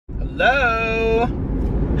Hello!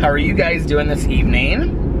 How are you guys doing this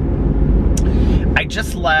evening? I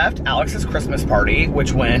just left Alex's Christmas party,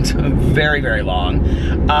 which went very, very long.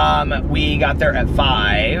 We got there at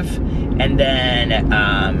 5, and then,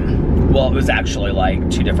 well, it was actually like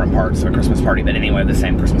 2 different parts of a Christmas party, but anyway, the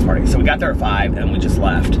same Christmas party. So we got there at 5, and we just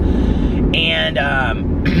left. And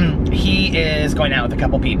he is going out with a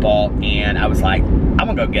couple people, and I was like, I'm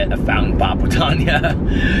gonna go get a fountain pop with Tanya.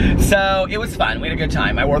 So it was fun. We had a good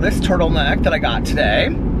time. I wore this turtleneck that I got today.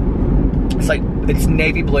 It's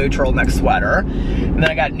navy blue turtleneck sweater. And then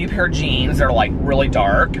I got a new pair of jeans that are like really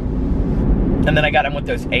dark. And then I got them with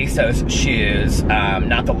those ASOS shoes,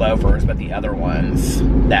 not the loafers, but the other ones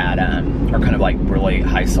that are kind of like really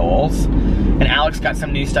high soles. And Alex got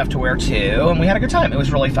some new stuff to wear too, and we had a good time. It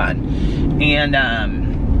was really fun. And,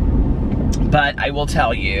 but I will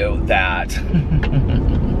tell you that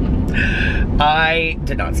I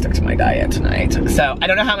did not stick to my diet tonight. So I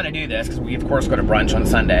don't know how I'm gonna do this, because we of course go to brunch on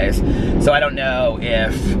Sundays. So I don't know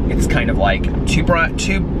if it's kind of like two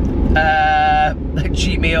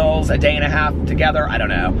cheat meals a day and a half together. I don't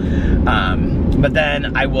know. But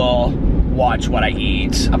then I will watch what I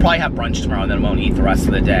eat. I'll probably have brunch tomorrow, and then I won't eat the rest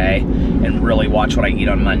of the day and really watch what I eat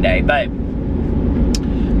on Monday. But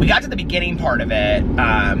we got to the beginning part of it,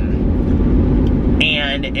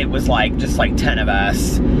 and it was like just like 10 of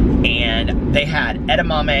us, and they had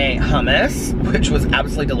edamame hummus, which was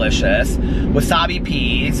absolutely delicious, wasabi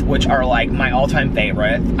peas, which are like my all-time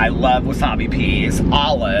favorite. I love wasabi peas,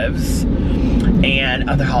 olives, and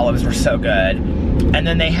other olives were so good. And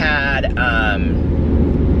then they had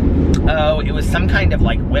oh, it was some kind of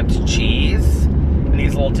like whipped cheese in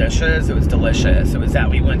these little dishes. It was delicious. It was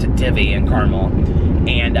that we went to Divvy in Carmel,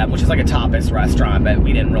 and which is like a tapas restaurant, but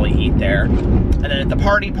we didn't really eat there. And then at the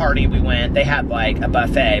party we went, they had like a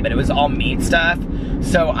buffet, but it was all meat stuff.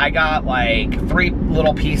 So I got like 3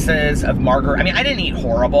 little pieces of margarita. I mean, I didn't eat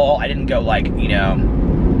horrible. I didn't go like, you know,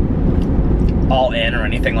 all in or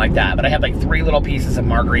anything like that. But I had like 3 little pieces of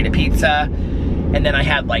margarita pizza. And then I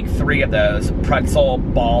had like 3 of those pretzel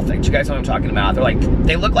ball things. You guys know what I'm talking about? They're like,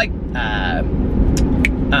 they look like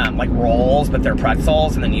rolls, but they're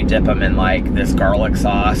pretzels, and then you dip them in like this garlic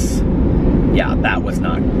sauce. Yeah, that was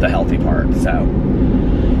not the healthy part, so.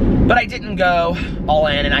 But I didn't go all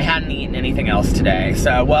in, and I hadn't eaten anything else today.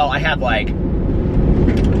 So, well, I had like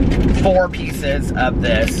 4 pieces of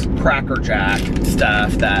this Cracker Jack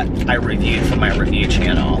stuff that I reviewed from my review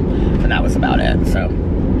channel, and that was about it, so.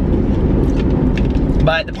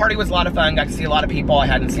 But the party was a lot of fun. Got to see a lot of people I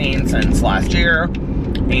hadn't seen since last year,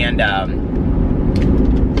 and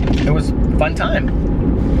it was a fun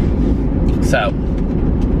time. So,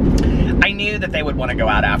 I knew that they would want to go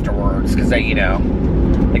out afterwards, because they, you know,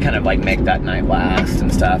 they kind of like make that night last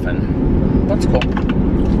and stuff, and that's cool.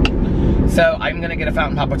 So, I'm going to get a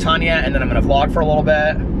fountain pop with Tanya, and then I'm going to vlog for a little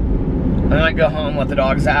bit. I might go home, let the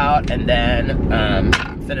dogs out, and then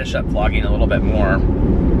finish up vlogging a little bit more.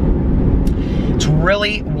 It's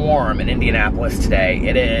really warm in Indianapolis today.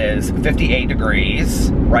 It is 58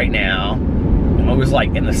 degrees right now. It was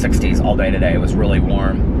like in the 60s all day today. It was really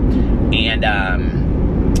warm. And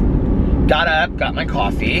got up, got my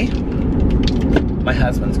coffee. My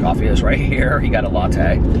husband's coffee is right here. He got a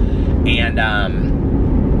latte. And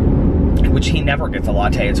which he never gets a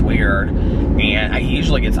latte. It's weird. And he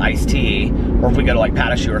usually gets iced tea. Or if we go to like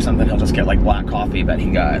Patashu or something, he'll just get like black coffee. But he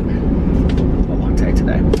got a latte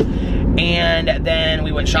today. And then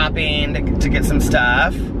we went shopping to get some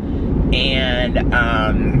stuff, and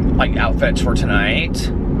like outfits for tonight.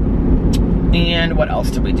 And what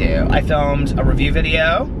else did we do? I filmed a review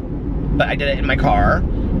video, but I did it in my car.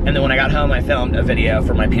 And then when I got home, I filmed a video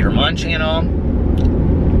for my Peter Monn channel.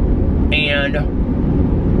 And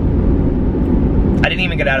I didn't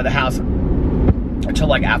even get out of the house until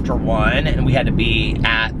like after 1, and we had to be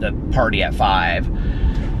at the party at 5.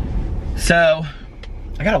 So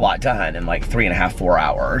I got a lot done in like 3.5, 4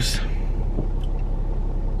 hours.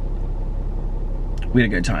 We had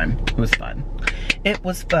a good time. It was fun. It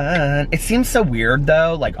was fun. It seems so weird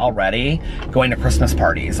though, like already going to Christmas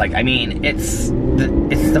parties. Like, I mean, it's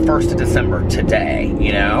the 1st of December today,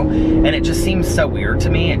 you know? And it just seems so weird to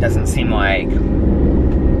me. It doesn't seem like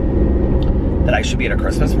that I should be at a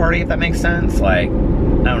Christmas party, if that makes sense. Like, I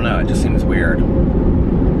don't know, it just seems weird.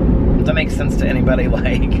 Does that make sense to anybody?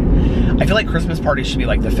 Like, I feel like Christmas parties should be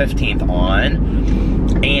like the 15th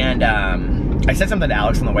on. And I said something to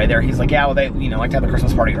Alex on the way there. He's like, yeah, well, they, you know, like to have the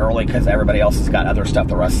Christmas party early because everybody else has got other stuff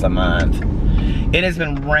the rest of the month. It has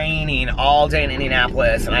been raining all day in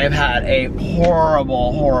Indianapolis, and I have had a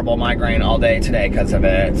horrible, horrible migraine all day today because of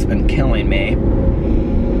it. It's been killing me.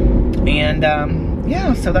 And,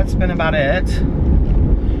 yeah, so that's been about it.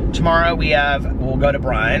 tomorrow we'll go to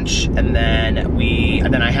brunch, and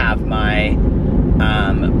then I have my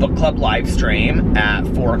book club live stream at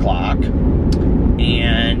 4 o'clock,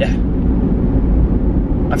 and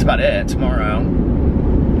that's about it tomorrow.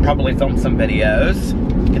 Probably film some videos,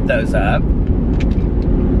 get those up.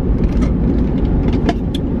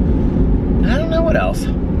 And I don't know what else.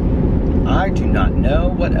 I do not know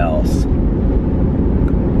what else.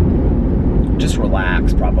 Just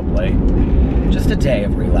relax, probably. Just a day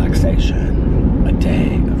of relaxation. A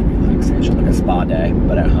day of relaxation, like a spa day,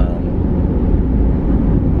 but at home.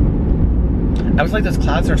 I was like, those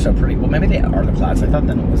clouds are so pretty. Well, maybe they are the clouds. I thought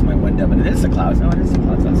that it was my window, but it is the clouds. No, it is the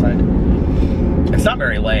clouds outside. It's not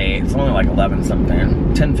very late. It's only like 11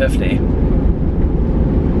 something, 10:50.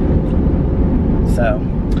 So,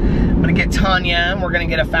 I'm gonna get Tanya. We're gonna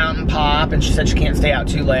get a fountain pop, and she said she can't stay out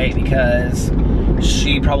too late because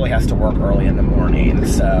she probably has to work early in the morning.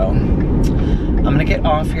 So, I'm gonna get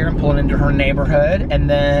off here and pull it into her neighborhood, and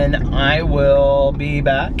then I will be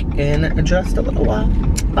back in just a little while.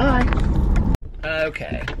 Bye.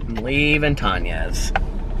 Okay, I'm leaving Tanya's.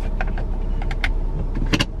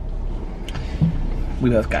 We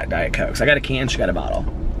both got Diet Cokes. I got a can, she got a bottle.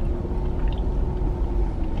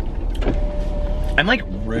 I'm like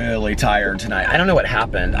really tired tonight. I don't know what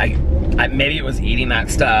happened. I maybe it was eating that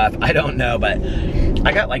stuff. I don't know, but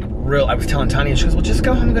I got like I was telling Tanya, and she goes, well, just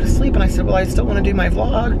go home and go to sleep. And I said, well, I still want to do my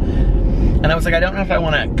vlog. And I was like, I don't know if I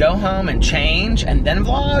want to go home and change and then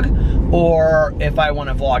vlog, or if I want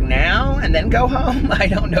to vlog now and then go home. I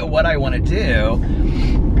don't know what I want to do.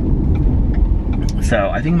 So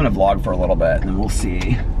I think I'm gonna vlog for a little bit, and then we'll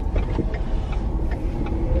see.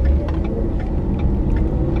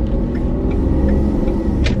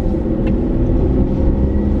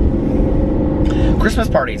 Christmas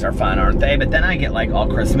parties are fun, aren't they? But then I get like all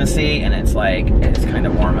Christmassy, and it's like, it's kind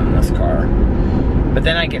of warm in this car. But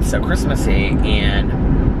then I get so Christmassy, and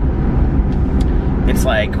it's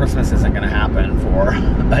like Christmas isn't gonna happen for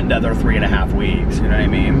another 3.5 weeks, you know what I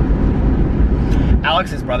mean?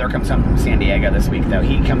 Alex's brother comes home from San Diego this week, though.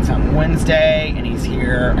 He comes home Wednesday, and he's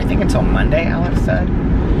here, I think, until Monday, Alex said.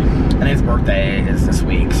 And his birthday is this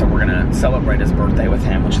week, so we're gonna celebrate his birthday with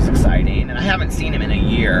him, which is exciting. And I haven't seen him in a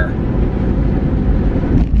year,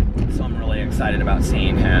 so I'm really excited about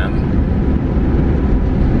seeing him.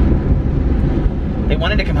 They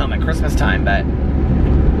wanted to come home at Christmas time, but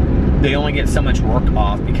they only get so much work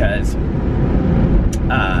off because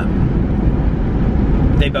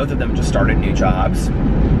they both of them just started new jobs,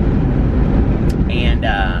 and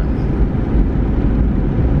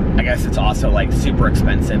I guess it's also like super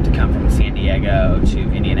expensive to come from San Diego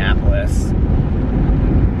to Indianapolis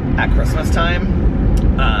at Christmas time.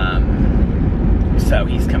 So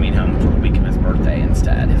he's coming home for the week of his birthday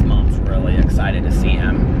instead. His mom's really excited to see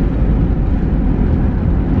him.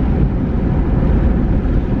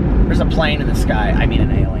 There's a plane in the sky. I mean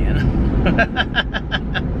an alien.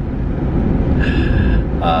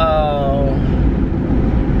 Oh.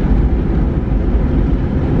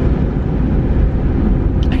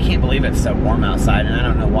 I can't believe it's so warm outside, and I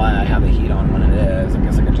don't know why I have the heat on when it is. I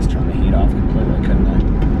guess I could just turn the heat off completely, couldn't I?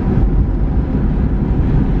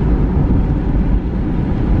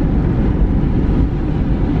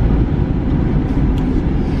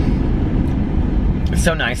 It's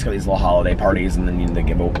so nice for these little holiday parties, and then they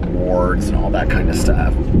give awards and all that kind of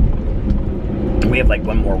stuff. We have like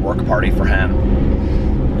one more work party for him.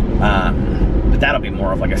 But that'll be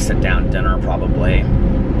more of like a sit-down dinner probably,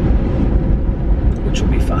 which will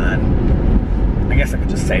be fun. I guess I could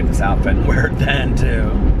just save this outfit and wear it then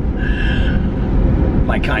too.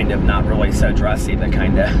 My kind of not really so dressy, but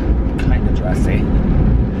kind of dressy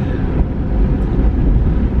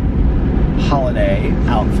holiday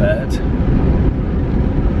outfit.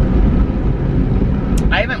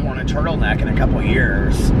 I haven't worn a turtleneck in a couple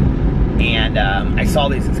years. And I saw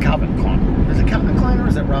these, it's Calvin Klein. Is it Calvin Klein or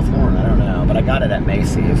is it Ralph Lauren? I don't know, but I got it at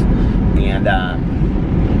Macy's. And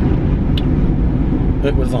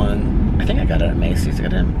it was on, I think I got it at Macy's. I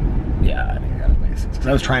think I got it at Macy's. Because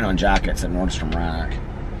I was trying on jackets at Nordstrom Rack.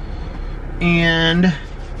 And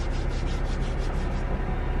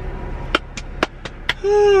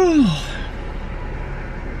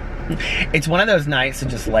it's one of those nights to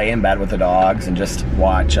just lay in bed with the dogs and just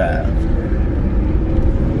watch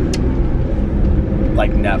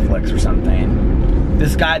like Netflix or something.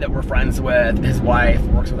 This guy that we're friends with, his wife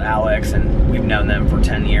works with Alex, and we've known them for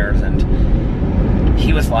 10 years, and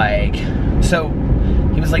he was like,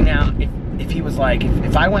 now, if he was like,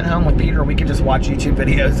 if I went home with Peter, we could just watch YouTube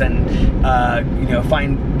videos and, you know,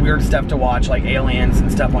 find weird stuff to watch, like aliens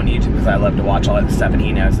and stuff on YouTube, because I love to watch all that stuff, and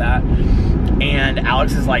he knows that. And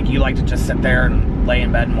Alex is like, you like to just sit there and lay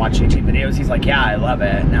in bed and watch YouTube videos? He's like, yeah, I love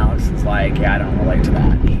it. And Alex is like, yeah, I don't relate to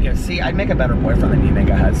that. He goes, see, I'd make a better boyfriend than you make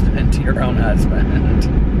a husband to your own husband.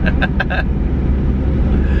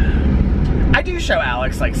 I do show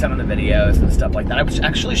Alex like some of the videos and stuff like that. I was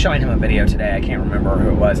actually showing him a video today. I can't remember who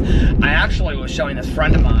it was. I actually was showing this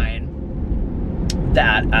friend of mine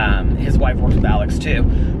that his wife works with Alex too.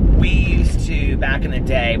 We used to, back in the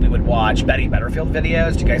day, we would watch Betty Butterfield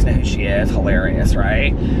videos. Do you guys know who she is? Hilarious,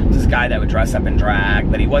 right? This guy that would dress up in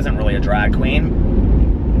drag, but he wasn't really a drag queen.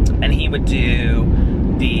 And he would do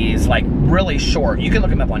these like really short, you can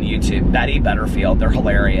look them up on YouTube, Betty Butterfield, they're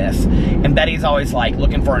hilarious. And Betty's always like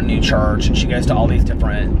looking for a new church, and she goes to all these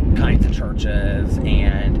different kinds of churches,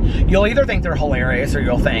 and you'll either think they're hilarious or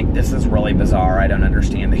you'll think this is really bizarre, I don't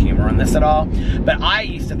understand the humor in this at all. But I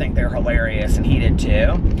used to think they're hilarious, and he did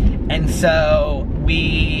too. And so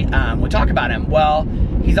we would talk about him. Well,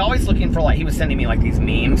 he's always looking for, like, he was sending me like these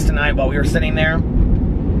memes tonight while we were sitting there.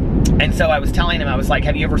 And so I was telling him, I was like,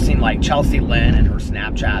 have you ever seen like Chelsea Lynn and her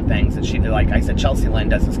Snapchat things that she did? Like I said, Chelsea Lynn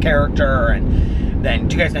does this character. And then,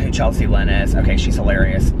 do you guys know who Chelsea Lynn is? Okay, she's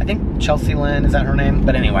hilarious. I think Chelsea Lynn, is that her name?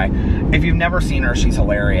 But anyway, if you've never seen her, she's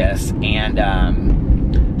hilarious.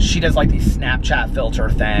 And she does like these Snapchat filter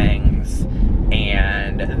things.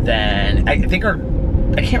 And then, I think her,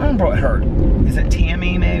 I can't remember what her, is it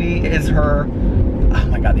Tammy maybe? Is her, oh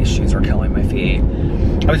my God, these shoes are killing my feet.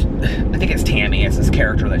 I think it's Tammy, it's this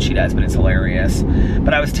character that she does, but it's hilarious.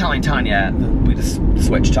 But I was telling Tanya, we just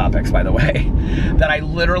switched topics by the way, that I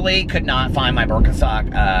literally could not find my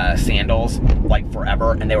Birkenstock sandals like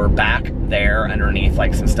forever, and they were back there underneath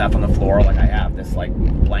like some stuff on the floor. Like I have this like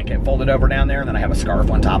blanket folded over down there, and then I have a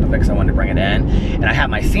scarf on top of it because I wanted to bring it in. And I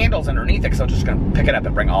have my sandals underneath it because I was just gonna pick it up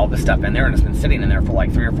and bring all this stuff in there, and it's been sitting in there for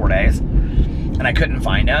like 3 or 4 days. And I couldn't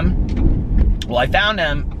find them. Well, I found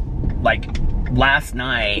them like last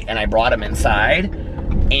night, and I brought them inside,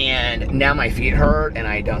 and now my feet hurt, and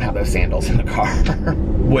I don't have those sandals in the car.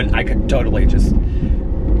 When I could totally just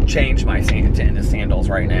change my into sandals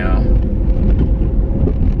right now.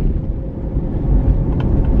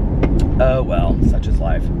 Oh well, such is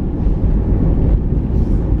life.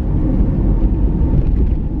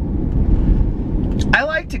 I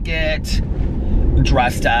like to get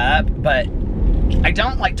dressed up, but I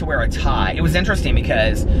don't like to wear a tie. It was interesting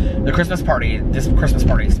because the Christmas party, this Christmas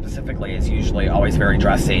party specifically, is usually always very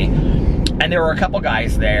dressy. And there were a couple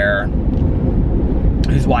guys there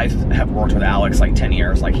whose wives have worked with Alex like 10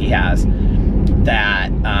 years, like he has,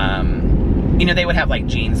 that, you know, they would have like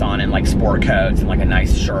jeans on and like sport coats and like a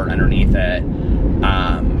nice shirt underneath it.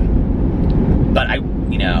 But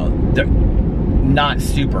you know, they're not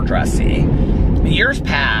super dressy. Years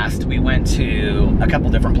past, we went to a couple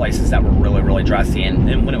different places that were really, really dressy,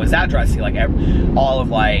 and when it was that dressy, like all of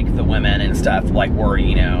like the women and stuff like were,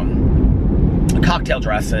 you know, cocktail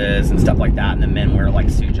dresses and stuff like that, and the men wear like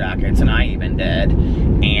suit jackets, and I even did,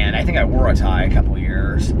 and I think I wore a tie a couple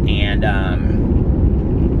years, and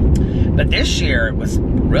but this year it was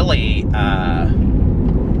really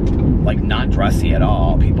like not dressy at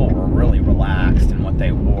all. People were really relaxed in what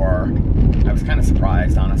they wore. I was kind of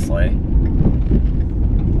surprised, honestly.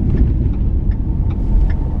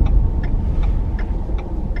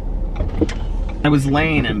 I was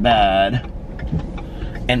laying in bed,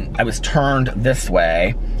 and I was turned this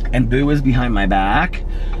way, and Boo was behind my back,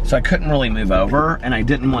 so I couldn't really move over, and I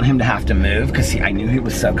didn't want him to have to move because I knew he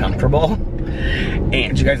was so comfortable.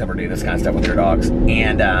 And do you guys ever do this kind of stuff with your dogs?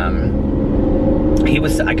 And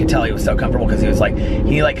I could tell he was so comfortable because he was like,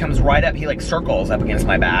 he like comes right up, he like circles up against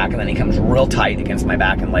my back, and then he comes real tight against my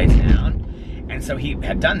back and lays down. And so he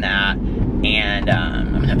had done that, and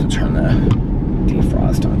I'm gonna have to turn the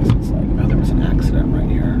defrost on because it's like, oh, there was an accident right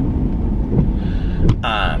here.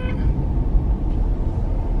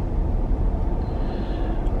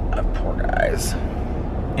 Poor guys.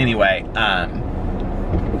 Anyway,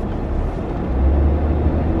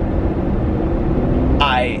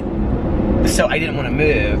 so I didn't want to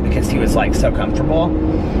move because he was like so comfortable,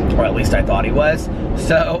 or at least I thought he was.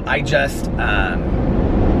 So I just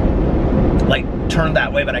like turned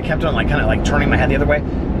that way, but I kept on like kind of like turning my head the other way.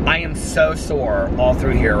 I am so sore all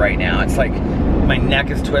through here right now. It's like my neck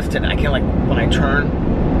is twisted, and I can't, like, when I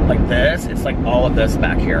turn like this, it's like all of this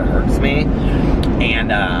back here hurts me. And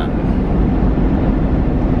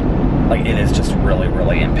like it is just really,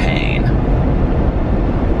 really in pain.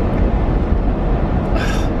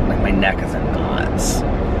 Like my neck is in knots.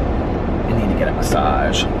 I need to get a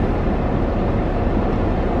massage.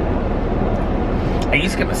 I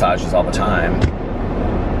used to get massages all the time.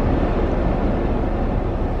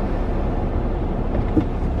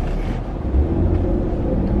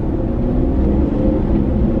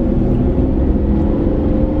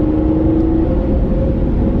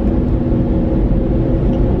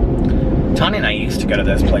 go to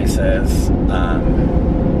those places.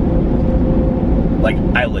 Like,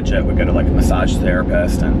 I legit would go to like a massage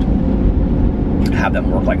therapist and have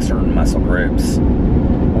them work like certain muscle groups. I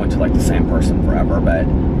went to like the same person forever, but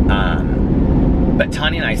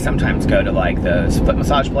Tanya and I sometimes go to like those foot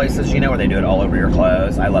massage places, you know, where they do it all over your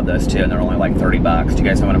clothes. I love those too, and they're only like 30 bucks. Do you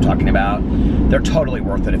guys know what I'm talking about? They're totally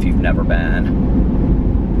worth it if you've never been.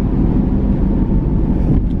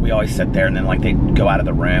 We always sit there, and then like they go out of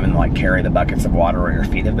the room and like carry the buckets of water where your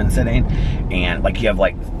feet have been sitting, and like you have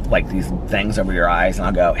like these things over your eyes, and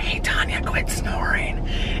I'll go, hey Tanya, quit snoring,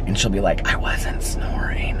 and she'll be like, I wasn't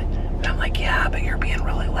snoring, and I'm like, yeah, but you're being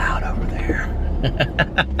really loud over there.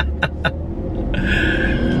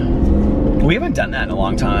 We haven't done that in a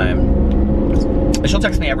long time. She'll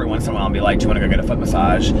text me every once in a while and be like, do you want to go get a foot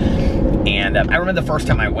massage? And I remember the first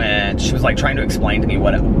time I went, she was like trying to explain to me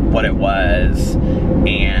what it was,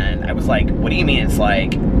 and I was like, what do you mean it's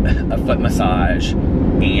like a foot massage?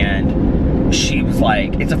 And she was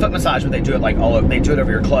like, it's a foot massage, but they do it like they do it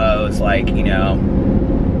over your clothes, like, you know,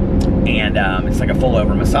 and it's like a full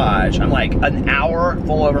over massage. I'm like, an hour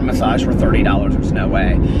full over massage for $30? There's no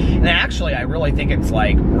way. And actually, I really think it's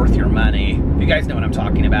like worth your money. You guys know what I'm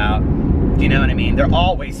talking about. Do you know what I mean? They're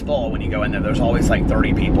always full when you go in there. There's always like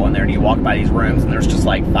 30 people in there, and you walk by these rooms and there's just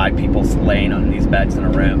like 5 people laying on these beds in a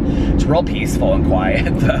room. It's real peaceful and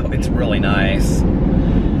quiet though. It's really nice.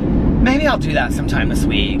 Maybe I'll do that sometime this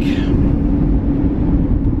week.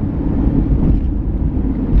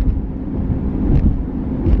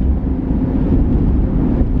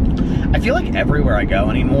 I feel like everywhere I go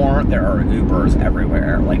anymore, there are Ubers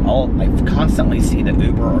everywhere. Like I constantly see the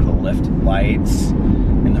Uber or the Lyft lights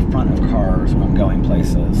in the front of cars when I'm going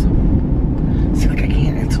places. See, like I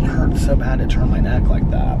can't, it hurts so bad to turn my neck like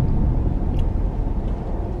that.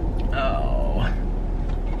 Oh.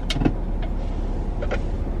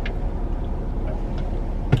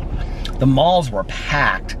 The malls were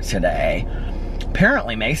packed today.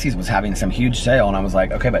 Apparently Macy's was having some huge sale, and I was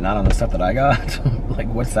like, okay, but not on the stuff that I got. Like,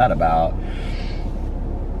 what's that about?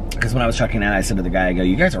 Because when I was checking out, I said to the guy, I go,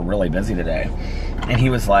 you guys are really busy today. And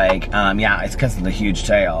he was like, yeah, it's because of the huge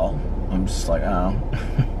sale. I'm just like, oh.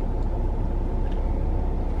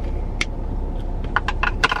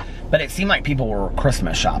 But it seemed like people were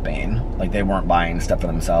Christmas shopping. Like they weren't buying stuff for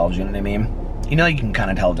themselves, you know what I mean? You know, you can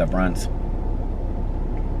kind of tell the difference.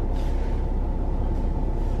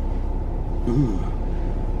 Ooh.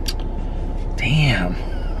 Damn.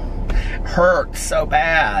 Hurts so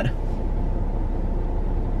bad.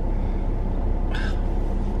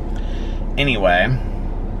 Anyway,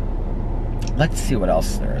 let's see what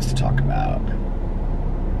else there is to talk about.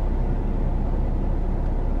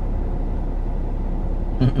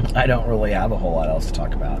 I don't really have a whole lot else to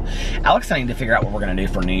talk about. Alex and I need to figure out what we're going to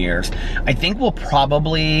do for New Year's. I think we'll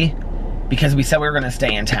probably, because we said we were going to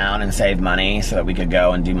stay in town and save money so that we could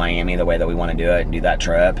go and do Miami the way that we want to do it and do that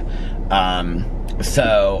trip.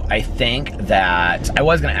 So I think that I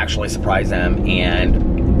was going to actually surprise him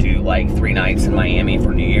and do like 3 nights in Miami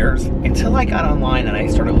for New Year's until I got online and I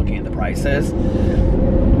started looking at the prices.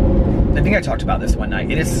 I think I talked about this one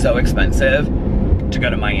night. It is so expensive to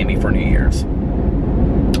go to Miami for New Year's.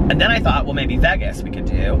 And then I thought, well, maybe Vegas we could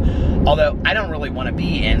do. Although I don't really want to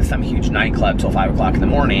be in some huge nightclub till 5 o'clock in the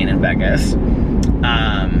morning in Vegas.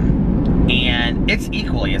 And it's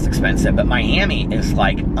equally as expensive, but Miami is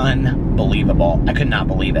like unbelievable. I could not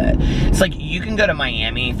believe it. It's like you can go to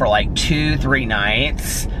Miami for like 2-3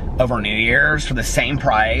 nights over New Year's for the same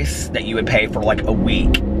price that you would pay for like a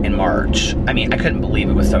week in March. I mean, I couldn't believe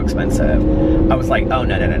it was so expensive. I was like, oh,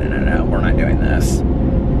 no, we're not doing this.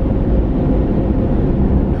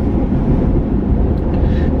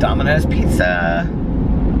 Domino's Pizza.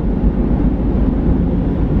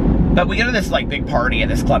 But we go to this like big party at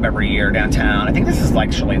this club every year downtown. I think this is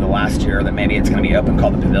actually the last year that maybe it's going to be open,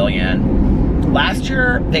 called the Pavilion. Last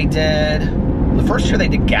year they did, the first year they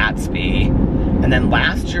did Gatsby. And then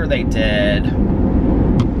last year they did,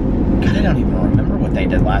 God, I don't even remember what they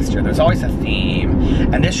did last year. There's always a theme.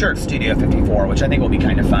 And this year it's Studio 54, which I think will be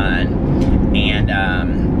kind of fun. And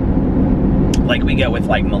like we go with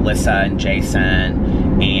like Melissa and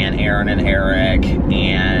Jason and Aaron and Eric,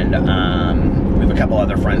 and we have a couple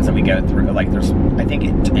other friends that we go through. Like there's, I think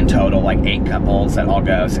in total, like 8 couples that all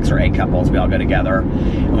go, 6 or 8 couples, we all go together.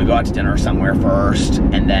 And we go out to dinner somewhere first,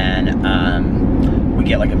 and then we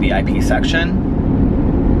get like a VIP section,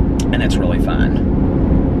 and it's really fun.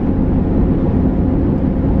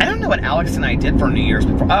 I don't know what Alex and I did for New Year's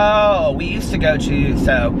before. Oh, we used to go to,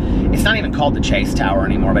 so it's not even called the Chase Tower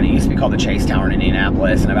anymore, but it used to be called the Chase Tower in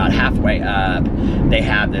Indianapolis, and about halfway up, they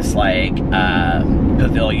have this like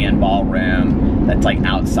pavilion ballroom that's like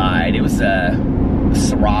outside. It was a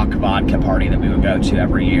Ciroc vodka party that we would go to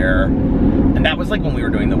every year. And that was like when we were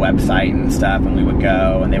doing the website and stuff, and we would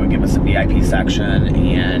go and they would give us a VIP section,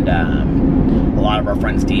 and a lot of our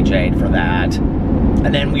friends DJ'd for that.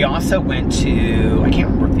 And then we also went to, I can't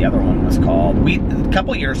remember what the other one was called. A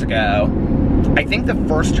couple years ago, I think the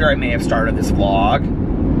first year I may have started this vlog,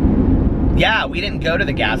 yeah, we didn't go to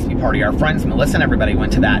the Gatsby party. Our friends, Melissa and everybody,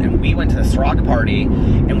 went to that, and we went to the Ciroc party,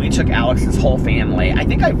 and we took Alex's whole family. I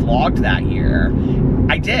think I vlogged that year.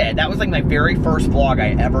 I did. That was like my very first vlog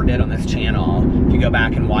I ever did on this channel. If you go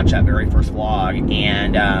back and watch that very first vlog,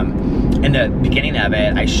 and in the beginning of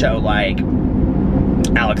it, I show like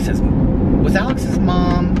was Alex's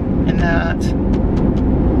mom in that?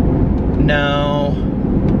 No,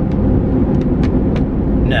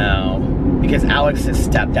 because Alex's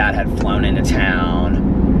stepdad had flown into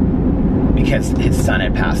town because his son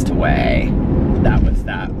had passed away. That was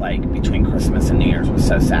that, like, between Christmas and New Year's was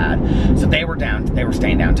so sad. So they were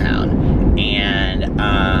staying downtown. And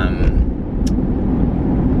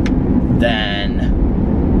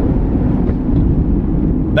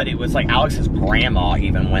but it was like Alex's grandma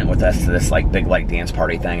even went with us to this like big like dance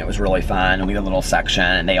party thing. It was really fun. And we had a little section,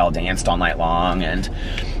 and they all danced all night long. And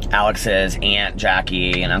Alex's Aunt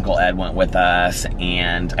Jackie and Uncle Ed went with us,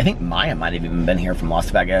 and I think Maya might have even been here from Las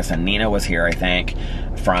Vegas, and Nina was here, I think,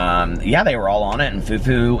 from, yeah, they were all on it, and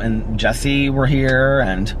Fufu and Jesse were here,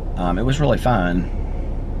 and it was really fun.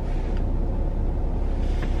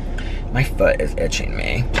 My foot is itching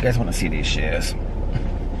me. Do you guys want to see these shoes?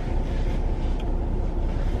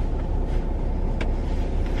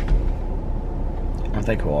 Aren't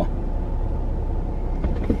they cool?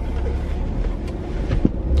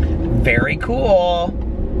 Very cool.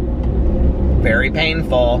 Very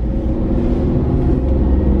painful.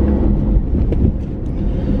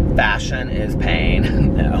 Fashion is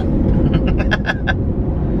pain. No.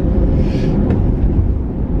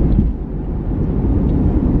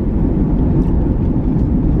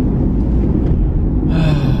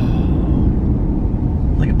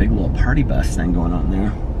 Like a big little party bus thing going on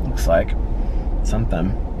there. Looks like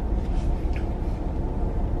something.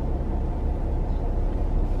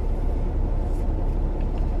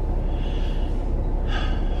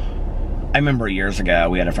 I remember years ago,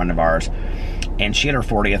 we had a friend of ours, and she had her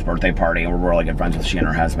 40th birthday party, and we're really good friends with she and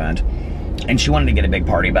her husband. And she wanted to get a big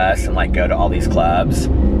party bus and like go to all these clubs.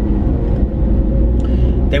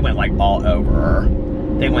 They went like all over.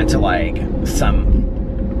 They went to like some,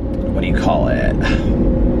 what do you call it?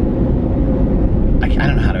 I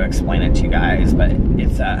don't know how to explain it to you guys, but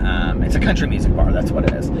it's a country music bar. That's what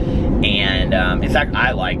it is. And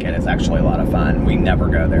I like it. It's actually a lot of fun. We never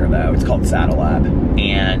go there though. It's called Saddle Up.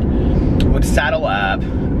 And we would saddle up.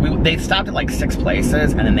 They stopped at like 6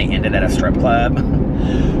 places, and then they ended at a strip club.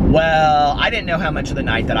 Well, I didn't know how much of the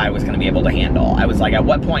night that I was going to be able to handle. I was like, at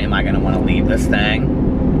what point am I going to want to leave this thing?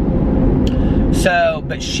 So,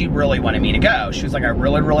 but she really wanted me to go. She was like, I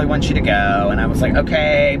really, really want you to go. And I was like,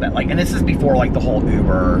 okay. But like, and this is before like the whole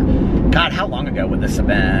Uber. God, how long ago would this have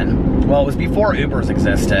been? Well, it was before Ubers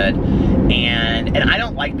existed. And I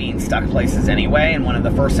don't like being stuck places anyway. And one of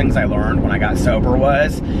the first things I learned when I got sober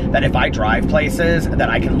was that if I drive places, that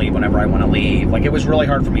I can leave whenever I want to leave. Like, it was really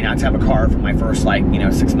hard for me not to have a car for my first, like,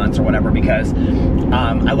 6 months or whatever, because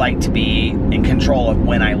I like to be in control of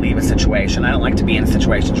when I leave a situation. I don't like to be in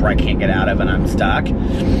situations where I can't get out of and I'm stuck.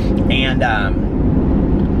 And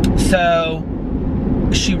so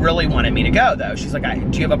she really wanted me to go, though. She's like,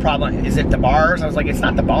 do you have a problem? Is it the bars? I was like, it's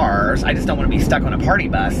not the bars. I just don't want to be stuck on a party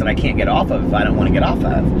bus that I can't get off of if I don't want to get off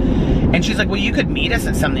of. And she's like, well, you could meet us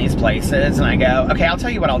at some of these places. And I go, okay, I'll tell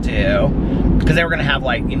you what I'll do. Because they were going to have,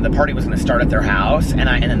 like, the party was going to start at their house, and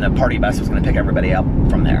then the party bus was going to pick everybody up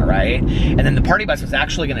from there, right? And then the party bus was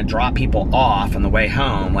actually going to drop people off on the way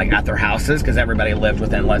home, like, at their houses, because everybody lived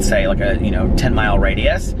within, let's say, like a, 10-mile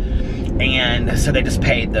radius. And so they just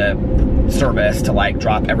paid the service to, like,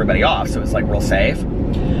 drop everybody off, so it was, like, real safe.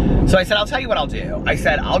 So I said, I'll tell you what I'll do. I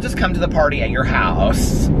said, I'll just come to the party at your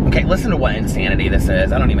house. Okay, listen to what insanity this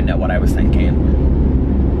is. I don't even know what I was thinking.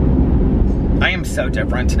 I am so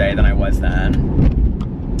different today than I was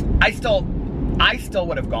then. I still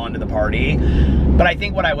would have gone to the party, but I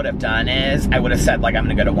think what I would have done is I would have said, like, I'm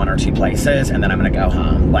gonna go to 1 or 2 places and then I'm gonna go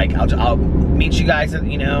home. Like, I'll meet you guys at,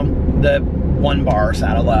 the one bar,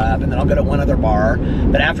 Saddle Up, and then I'll go to one other bar.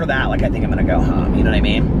 But after that, like, I think I'm gonna go home. You know what I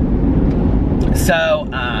mean? So,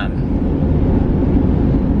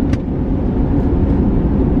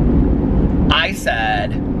 I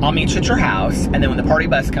said, I'll meet you at your house, and then when the party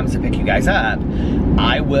bus comes to pick you guys up,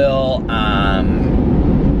 I will,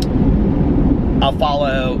 I'll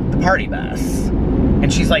follow the party bus.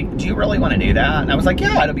 And she's like, do you really want to do that? And I was like,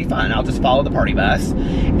 yeah, it'll be fun. I'll just follow the party bus.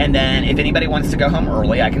 And then if anybody wants to go home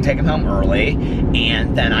early, I can take them home early.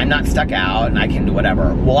 And then I'm not stuck out and I can do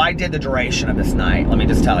whatever. Well, I did the duration of this night, let me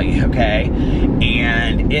just tell you, okay?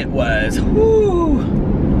 And it was, whew,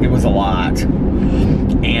 it was a lot.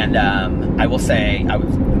 And I will say,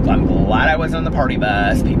 I'm glad I was on the party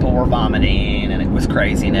bus. People were vomiting and it was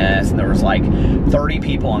craziness. And there was like 30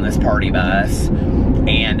 people on this party bus.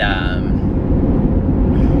 And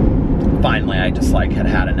finally I just like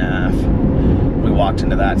had enough. We walked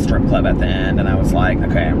into that strip club at the end and I was like,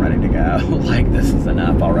 okay, I'm ready to go. Like, this is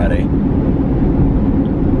enough already.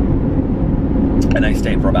 And I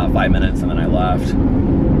stayed for about 5 minutes and then I left.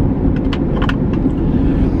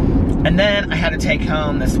 And then I had to take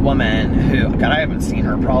home this woman who, God, I haven't seen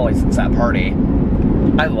her probably since that party.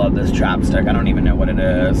 I love this chapstick. I don't even know what it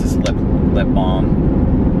is. This lip balm.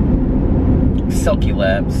 Silky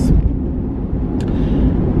lips.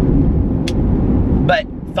 But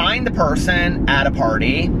find the person at a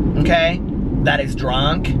party, okay, that is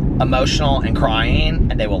drunk, emotional, and crying,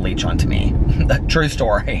 and they will leech onto me. True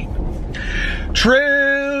story.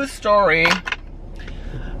 True story.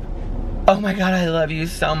 Oh my God, I love you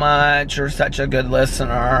so much. You're such a good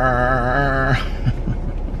listener.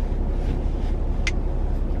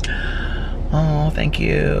 Oh, thank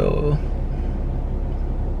you.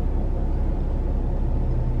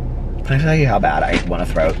 Can I tell you how bad I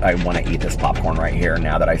want to eat this popcorn right here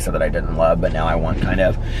now that I said that I didn't love, but now I want kind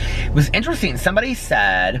of. It was interesting. Somebody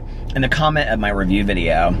said in the comment of my review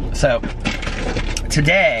video, so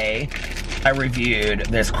today I reviewed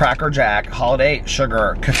this Cracker Jack Holiday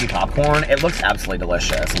Sugar Cookie Popcorn. It looks absolutely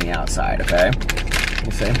delicious on the outside, okay?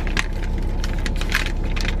 You see?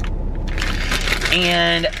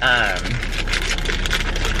 And,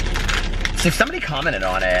 so somebody commented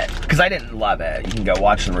on it, because I didn't love it. You can go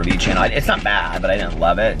watch the review channel. It's not bad, but I didn't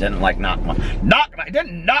love it. It didn't like it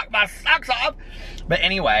didn't knock my socks off. But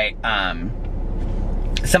anyway,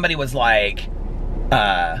 somebody was like,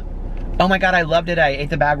 oh my God, I loved it. I ate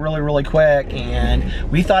the bag really, really quick,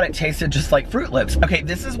 and we thought it tasted just like Fruit Loops. Okay,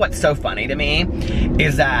 this is what's so funny to me,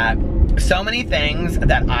 is that so many things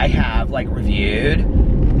that I have like reviewed,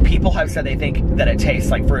 people have said they think that it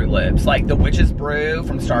tastes like Fruit Loops. Like the Witch's Brew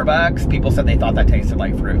from Starbucks, people said they thought that tasted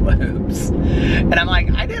like Fruit Loops. And I'm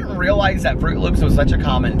like, I didn't realize that Fruit Loops was such a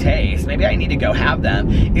common taste. Maybe I need to go have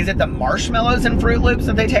them. Is it the marshmallows in Fruit Loops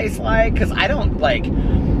that they taste like? Because I don't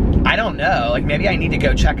know. Like, maybe I need to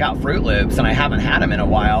go check out Fruit Loops, and I haven't had them in a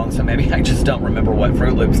while, and so maybe I just don't remember what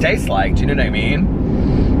Fruit Loops taste like. Do you know what I mean?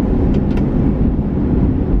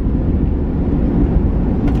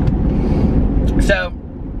 So,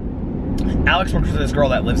 Alex works with this girl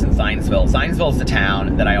that lives in Zionsville. Zionsville is the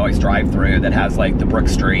town that I always drive through that has, like, the brick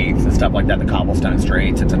streets and stuff like that, the cobblestone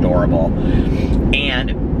streets. It's adorable.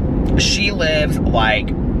 And she lives, like,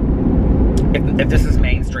 if this is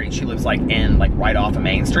Main Street, she lives like in, like right off of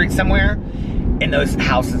Main Street somewhere in those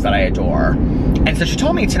houses that I adore. And so she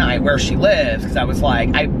told me tonight where she lives, because I was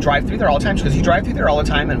like, I drive through there all the time. She goes, you drive through there all the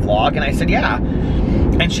time and vlog? And I said, yeah.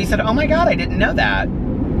 And she said, oh my God, I didn't know that.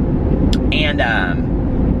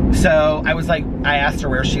 And so I was like, I asked her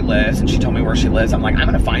where she lives, and she told me where she lives. I'm like, I'm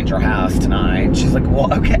gonna find your house tonight. She's like,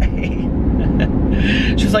 well, okay.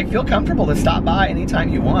 She's like, feel comfortable to stop by anytime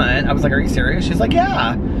you want. I was like, are you serious? She's like,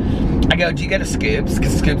 yeah. I go, do you go to Scoops?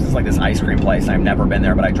 Because Scoops is like this ice cream place. I've never been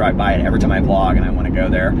there, but I drive by it every time I vlog and I want to go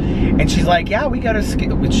there. And she's like, yeah, we go to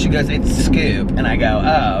Scoop. She goes, it's Scoop. And I go,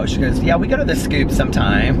 oh. She goes, yeah, we go to the Scoop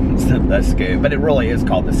sometime. It's the Scoop, but it really is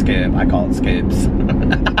called the Scoop. I call it Scoops.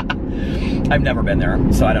 I've never been there,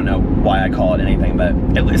 so I don't know why I call it anything, but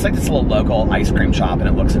it's like this little local ice cream shop, and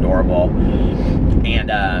it looks adorable. And,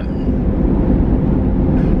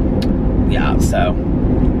 yeah, so...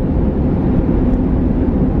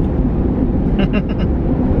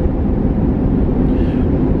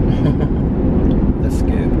 the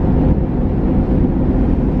Scoop.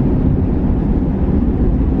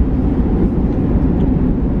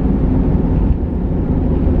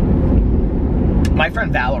 My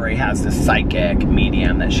friend Valerie has this psychic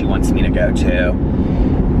medium that she wants me to go to,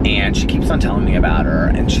 and she keeps on telling me about her,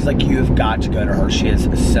 and she's like, you've got to go to her. She is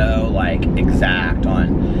so like exact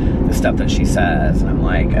on the stuff that she says. And I'm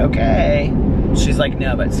like, okay. She's like,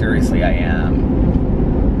 no, but seriously, I am.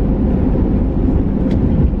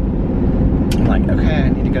 I'm like, okay, I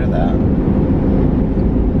need to go to that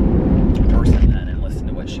person then and listen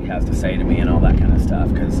to what she has to say to me and all that kind of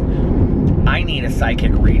stuff, because I need a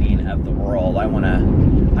psychic reading of the world. I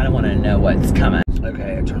don't want to know what's coming.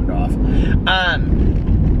 Okay, I turned off.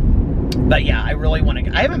 But yeah, I really want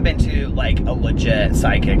to. I haven't been to like a legit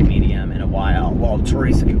psychic medium in a while. Well,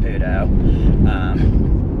 Teresa Caputo.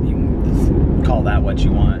 You can call that what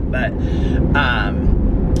you want. But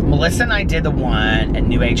Melissa and I did the one at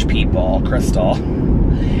New Age People, Crystal.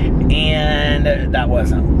 And that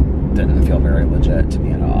didn't feel very legit to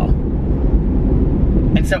me at all.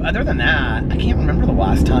 And so other than that, I can't remember the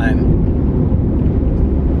last time.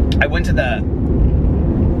 I went to the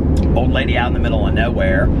old lady out in the middle of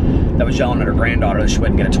nowhere that was yelling at her granddaughter that she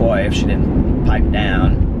wouldn't get a toy if she didn't pipe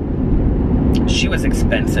down. She was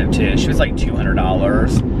expensive too. She was like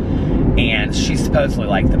 $200. And she's supposedly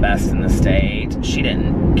like the best in the state. She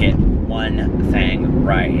didn't get one thing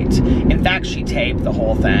right. In fact, she taped the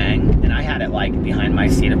whole thing, and I had it like behind my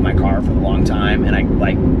seat of my car for a long time, and I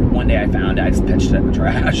like one day I found it, I just pitched it in the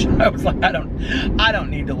trash. I was like, I don't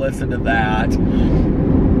need to listen to that.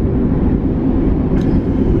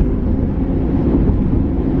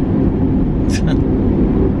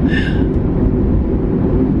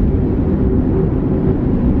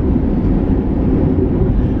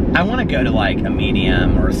 I want to go to like a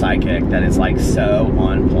medium or a psychic that is like so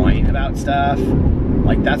on point about stuff.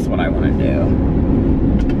 Like that's what I want to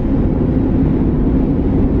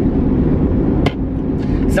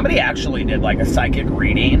do. Somebody actually did like a psychic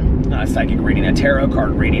reading, not a psychic reading, a tarot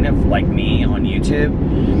card reading of like me on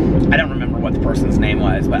YouTube. I don't remember what the person's name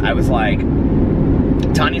was, but I was like,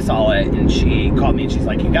 Tanya saw it and she called me and she's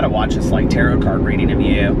like, you gotta watch this like tarot card reading of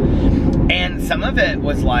you. And some of it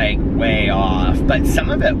was like way off, but some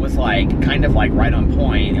of it was like kind of like right on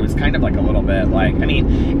point. It was kind of like a little bit like, I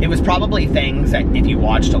mean, it was probably things that if you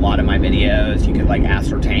watched a lot of my videos, you could like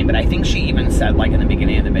ascertain, but I think she even said like in the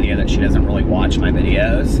beginning of the video that she doesn't really watch my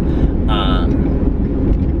videos.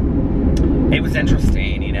 It was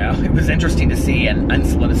interesting, you know, it was interesting to see an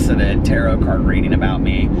unsolicited tarot card reading about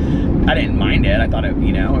me. I didn't mind it. I thought it,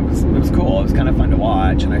 you know, it was cool. It was kind of fun to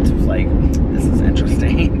watch. And I just was like, this is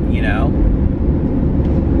interesting, you know.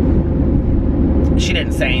 She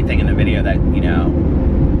didn't say anything in the video that, you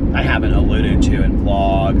know, I haven't alluded to in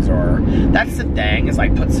vlogs or, that's the thing, is I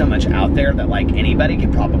put so much out there that like anybody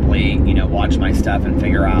could probably, you know, watch my stuff and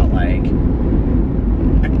figure out like,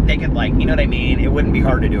 they could like, you know what I mean? It wouldn't be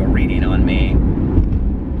hard to do a reading on me.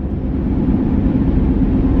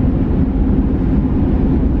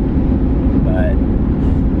 But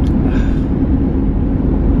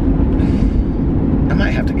I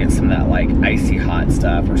might have to get some of that like icy hot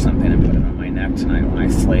stuff or something and put it on my neck tonight when I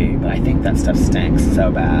sleep. But I think that stuff stinks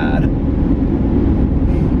so bad.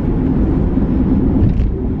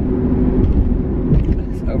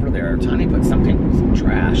 It's over there. Tony put some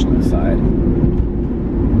trash on the side.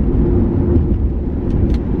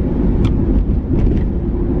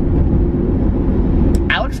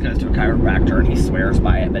 Goes to a chiropractor and he swears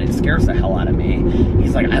by it, but it scares the hell out of me.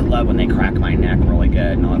 He's like, I love when they crack my neck really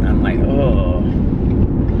good, and I'm like, oh.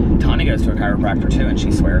 Tawny goes to a chiropractor too, and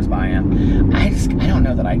she swears by him. I don't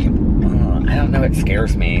know that I can. I don't know. It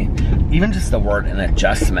scares me. Even just the word an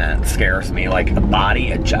adjustment scares me. Like a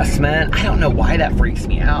body adjustment. I don't know why that freaks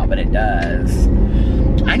me out, but it does.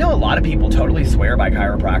 I know a lot of people totally swear by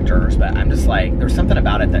chiropractors, but I'm just like, there's something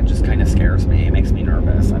about it that just kind of scares me. It makes me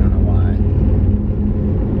nervous. I don't know why.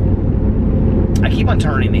 I keep on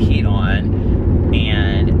turning the heat on,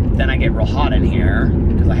 and then I get real hot in here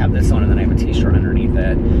because I have this on and then I have a t-shirt underneath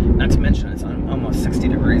it. Not to mention it's almost 60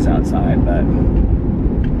 degrees outside, but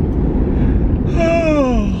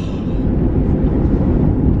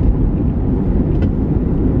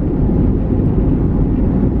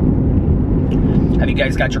have you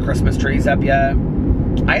guys got your Christmas trees up yet?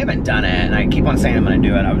 I haven't done it, and I keep on saying I'm going to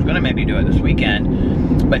do it. I was going to maybe do it this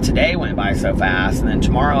weekend, but today went by so fast, and then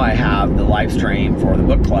tomorrow I have the live stream for the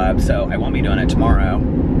book club, so I won't be doing it tomorrow,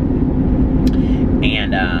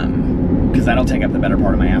 and because that'll take up the better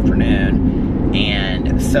part of my afternoon,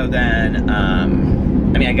 and so then, I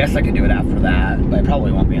mean, I guess I could do it after that, but I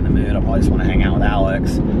probably won't be in the mood. I'll probably just want to hang out with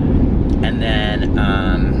Alex, and then,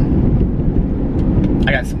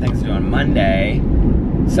 I got some things to do on Monday.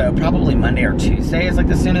 So probably Monday or Tuesday is like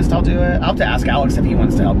the soonest I'll do it. I'll have to ask Alex if he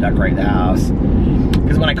wants to help decorate the house.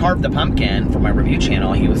 Because when I carved the pumpkin for my review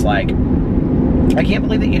channel, he was like, I can't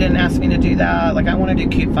believe that you didn't ask me to do that. Like, I want to do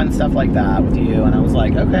cute, fun stuff like that with you. And I was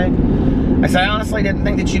like, okay. I said, I honestly didn't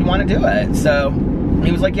think that you'd want to do it. So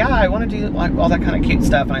he was like, yeah, I want to do like all that kind of cute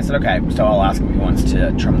stuff. And I said, okay. So I'll ask him if he wants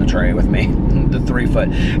to trim the tree with me. The 3 foot.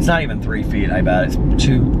 It's not even 3 feet, I bet. It's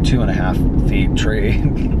 2.5 feet tree.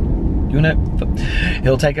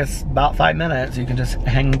 It'll take us about 5 minutes. You can just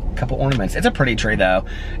hang a couple ornaments. It's a pretty tree though.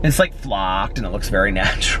 It's like flocked and it looks very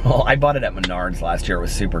natural. I bought it at Menards last year. It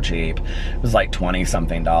was super cheap. It was like $20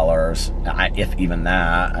 something. If even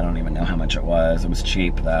that. I don't even know how much it was. It was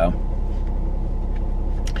cheap though.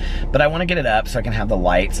 But I want to get it up so I can have the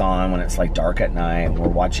lights on when it's like dark at night. We're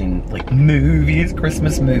watching like movies,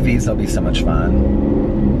 Christmas movies. It'll be so much fun.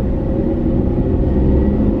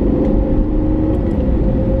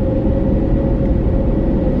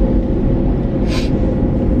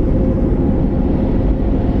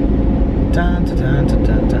 Dun, dun, dun,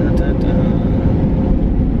 dun, dun, dun, dun.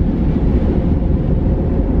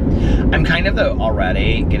 I'm kind of, though,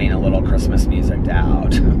 already getting a little Christmas music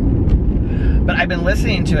out. But I've been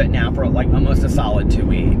listening to it now for, like, almost a solid 2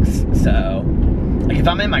 weeks. So, like, if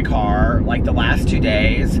I'm in my car, like, the last 2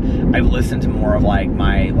 days, I've listened to more of, like,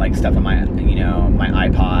 my, like, stuff on my, you know, my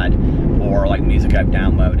iPod, or, like, music I've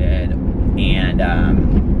downloaded, and,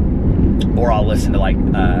 or I'll listen to, like,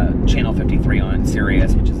 Channel 53 on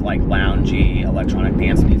Sirius, which is, like, loungy electronic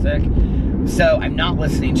dance music. So I'm not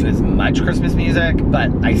listening to as much Christmas music, but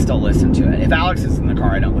I still listen to it. If Alex is in the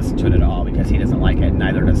car, I don't listen to it at all because he doesn't like it,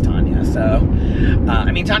 neither does Tanya. So,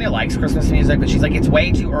 I mean, Tanya likes Christmas music, but she's like, it's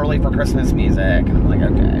way too early for Christmas music. And I'm like,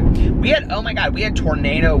 okay. We had, oh my God, we had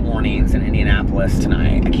tornado warnings in Indianapolis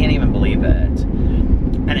tonight. I can't even believe it.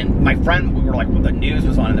 And then my friend, we were like, well, the news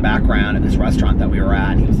was on in the background at this restaurant that we were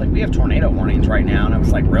at. And he was like, we have tornado warnings right now. And I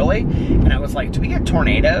was like, really? And I was like, do we get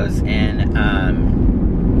tornadoes in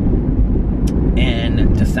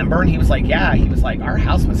December? And he was like, yeah. He was like, our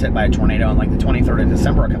house was hit by a tornado on like the 23rd of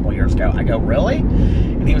December a couple of years ago. I go, really?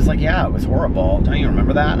 And he was like, yeah, it was horrible. Don't you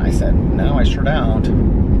remember that? And I said, no, I sure don't.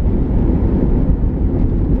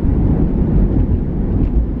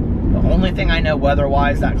 The only thing I know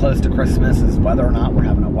weather-wise that close to Christmas is whether or not we're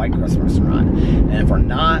having a white Christmas or not. And if we're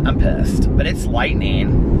not, I'm pissed. But it's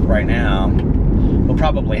lightning right now. We'll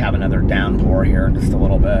probably have another downpour here in just a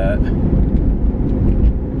little bit.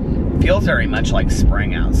 Feels very much like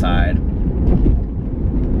spring outside.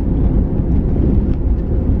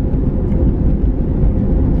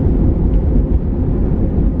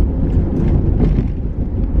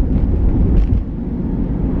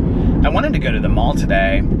 I wanted to go to the mall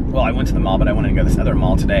today. Well, I went to the mall, but I wanted to go to this other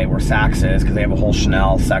mall today where Saks is, because they have a whole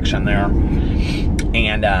Chanel section there.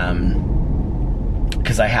 And,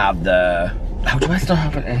 because I have the... Oh, do I still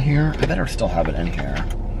have it in here? I better still have it in here. I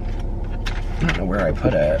don't know where I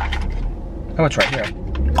put it. Oh, it's right here.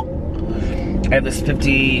 I have this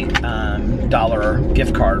 $50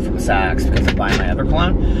 gift card from Saks because I'm buying my other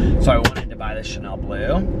cologne. So I wanted to buy this Chanel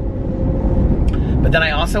Blue. But then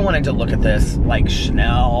I also wanted to look at this like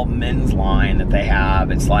Chanel men's line that they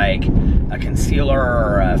have. It's like a concealer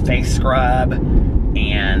or a face scrub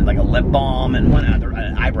and like a lip balm and one other,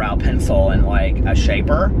 an eyebrow pencil and like a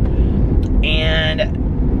shaper.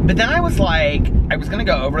 But then I was like, I was gonna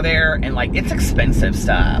go over there and like, it's expensive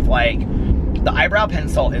stuff. Like, the eyebrow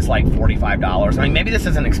pencil is like $45. I mean, maybe this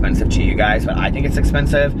isn't expensive to you guys, but I think it's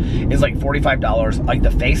expensive. It's like $45. Like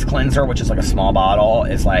the face cleanser, which is like a small bottle,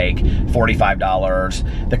 is like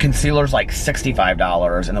 $45. The concealer's like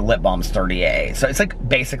 $65 and the lip balm's $38. So it's like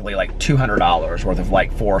basically like $200 worth of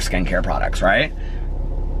like 4 skincare products, right?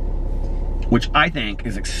 Which I think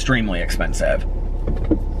is extremely expensive.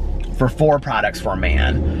 For 4 products for a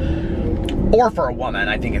man. Or for a woman,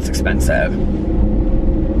 I think it's expensive.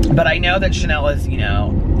 But I know that Chanel is, you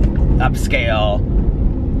know, upscale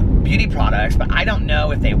beauty products, but I don't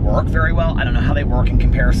know if they work very well. I don't know how they work in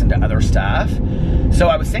comparison to other stuff. So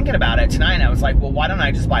I was thinking about it tonight, and I was like, well, why don't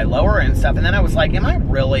I just buy lower end stuff? And then I was like, am I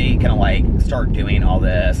really gonna like start doing all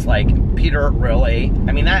this? Like, Peter, really?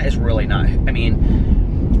 I mean, that is really not, I mean,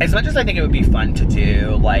 as much as I think it would be fun to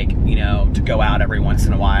do, like, you know, to go out every once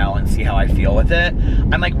in a while and see how I feel with it,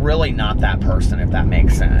 I'm like really not that person, if that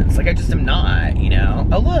makes sense. Like, I just am not, you know?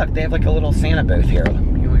 Oh, look, they have like a little Santa booth here.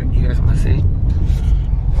 You guys want to see?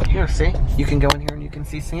 Here, see? You can go in here and you can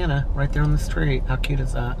see Santa right there on the street. How cute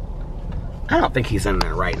is that? I don't think he's in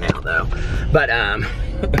there right now, though. But, oh,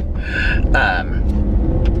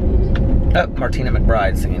 Martina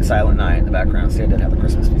McBride singing Silent Night in the background. See, I did have the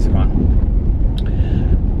Christmas music on.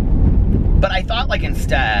 But I thought, like,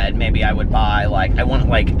 instead, maybe I would buy, like, I want,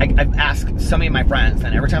 like, I've asked so many of my friends,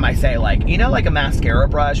 and every time I say, like, you know, like a mascara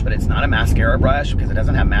brush, but it's not a mascara brush because it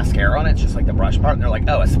doesn't have mascara on it, it's just, like, the brush part, and they're like,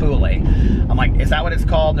 oh, a spoolie. I'm like, is that what it's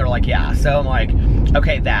called? And they're like, yeah. So I'm like,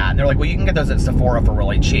 okay, that. And they're like, well, you can get those at Sephora for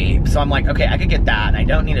really cheap. So I'm like, okay, I could get that, and I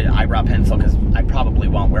don't need an eyebrow pencil because I probably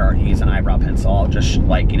won't use an eyebrow pencil. I'll just,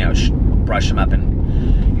 like, you know, brush them up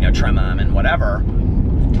and, you know, trim them and whatever.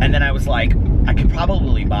 And then I was like, I could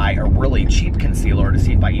probably buy a really cheap concealer to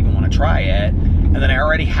see if I even want to try it. And then I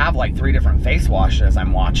already have like 3 different face washes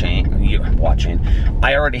I'm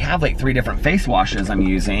I already have like 3 different face washes I'm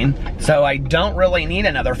using. So I don't really need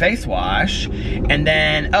another face wash. And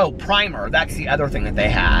then, oh, primer. That's the other thing that they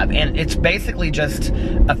have. And it's basically just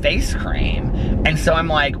a face cream. And so I'm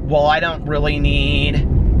like, well, I don't really need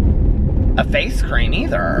a face cream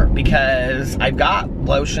either, because I've got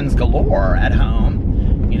lotions galore at home.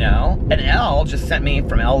 You know, and Elle just sent me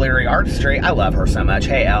from Elle Leary Artistry. I love her so much.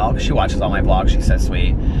 Hey, Elle, she watches all my vlogs. She's so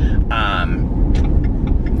sweet.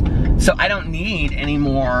 So I don't need any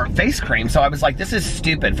more face cream. So I was like, this is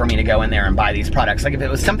stupid for me to go in there and buy these products. Like, if it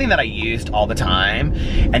was something that I used all the time,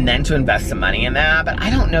 and then to invest some money in that, but I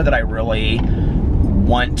don't know that I really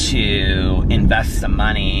want to invest some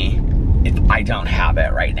money if I don't have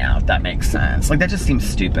it right now, if that makes sense. Like, that just seems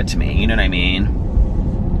stupid to me, you know what I mean?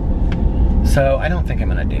 So I don't think I'm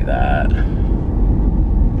gonna do that.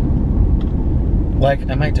 Like,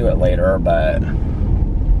 I might do it later, but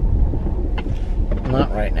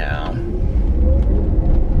not right now.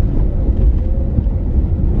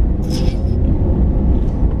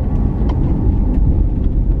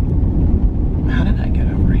 How did I get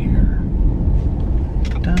over here?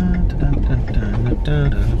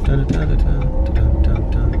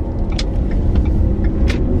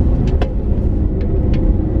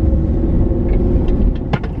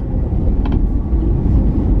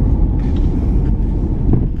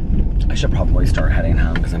 I should probably start heading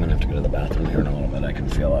home because I'm gonna have to go to the bathroom here in a little bit. I can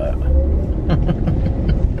feel it.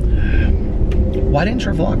 Why didn't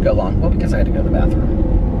your vlog go long? Well, because I had to go to the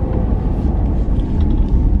bathroom.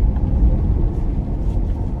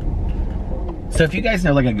 So if you guys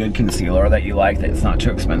know like a good concealer that you like that's not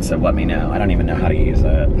too expensive, let me know. I don't even know how to use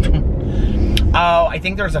it. Oh, I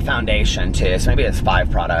think there's a foundation too, so maybe it's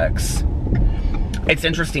 5 products. It's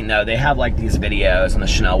interesting though, they have like these videos on the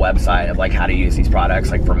Chanel website of like how to use these products,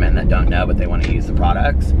 like for men that don't know but they want to use the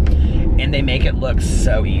products. And they make it look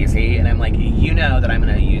so easy, and I'm like, you know that I'm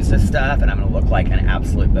gonna use this stuff and I'm gonna look like an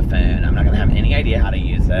absolute buffoon. I'm not gonna have any idea how to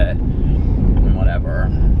use it, and whatever.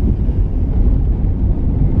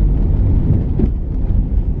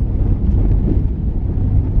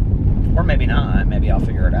 Or maybe not, maybe I'll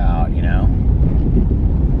figure it out, you know?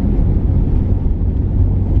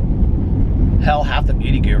 Hell, half the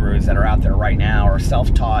beauty gurus that are out there right now are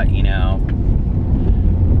self-taught, you know,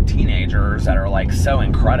 teenagers that are like so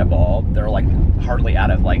incredible. They're like hardly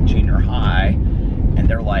out of like junior high, and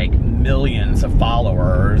they're like millions of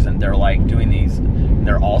followers, and they're like doing these,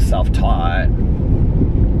 they're all self-taught.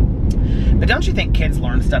 But don't you think kids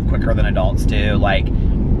learn stuff quicker than adults do? Like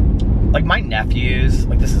my nephews,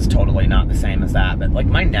 like this is totally not the same as that, but like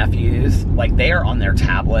my nephews, like they are on their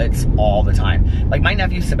tablets all the time. Like my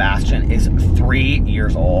nephew Sebastian is 3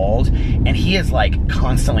 years old, and he is like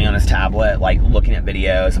constantly on his tablet, like looking at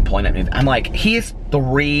videos and pulling up news. I'm like, he is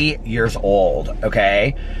 3 years old,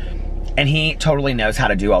 okay? And he totally knows how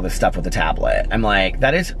to do all this stuff with the tablet. I'm like,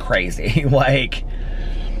 that is crazy. Like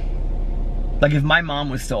if my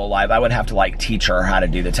mom was still alive, I would have to like teach her how to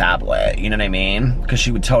do the tablet. You know what I mean? Because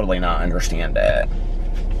she would totally not understand it.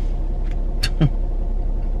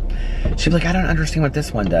 She'd be like, I don't understand what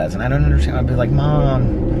this one does. And I don't understand. I'd be like,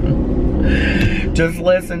 Mom, just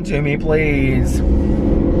listen to me, please.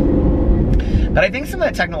 But I think some of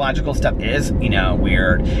that technological stuff is, you know,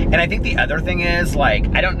 weird. And I think the other thing is, like,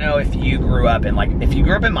 I don't know if you grew up in, like, if you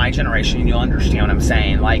grew up in my generation, you'll understand what I'm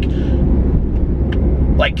saying. Like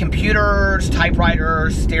computers,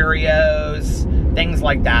 typewriters, stereos, things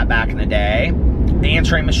like that back in the day,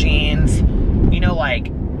 answering machines, you know,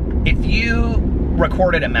 like if you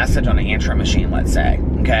recorded a message on an answering machine, let's say,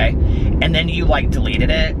 okay, and then you like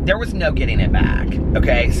deleted it, there was no getting it back,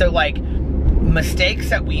 okay? So like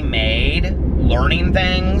mistakes that we made learning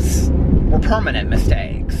things were permanent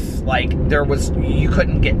mistakes. Like you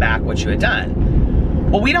couldn't get back what you had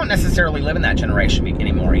done. Well, we don't necessarily live in that generation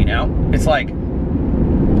anymore, you know? It's like,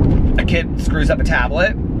 a kid screws up a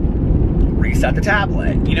tablet, reset the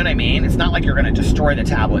tablet. You know what I mean? It's not like you're going to destroy the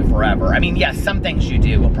tablet forever. I mean, yes, some things you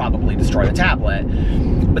do will probably destroy the tablet,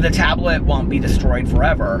 but the tablet won't be destroyed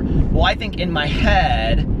forever. Well, I think in my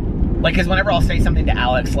head, like, because whenever I'll say something to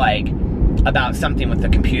Alex, like, about something with the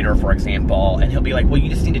computer, for example, and he'll be like, well, you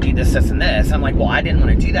just need to do this, this, and this. I'm like, well, I didn't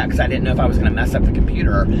want to do that because I didn't know if I was going to mess up the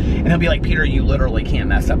computer. And he'll be like, Peter, you literally can't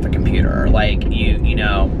mess up the computer. Like, you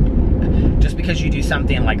know, just because you do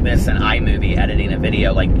something like this in iMovie, editing a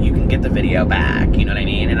video, like, you can get the video back, you know what I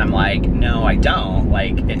mean? And I'm like, no, I don't.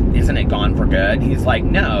 Like, isn't it gone for good? He's like,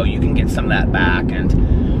 no, you can get some of that back.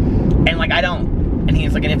 And like, I don't. And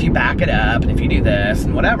he's like, and if you back it up, and if you do this,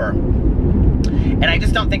 and whatever. And I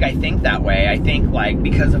just don't think I think that way. I think, like,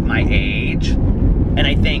 because of my age, And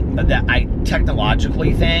I think that I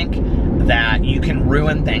technologically think that you can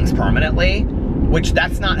ruin things permanently, which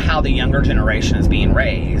that's not how the younger generation is being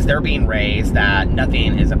raised. They're being raised that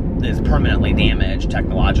nothing is permanently damaged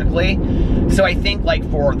technologically. So I think like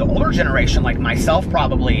for the older generation, like myself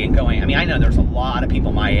probably, and going, I mean, I know there's a lot of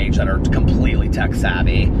people my age that are completely tech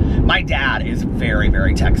savvy. My dad is very,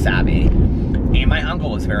 very tech savvy. And my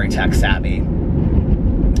uncle is very tech savvy.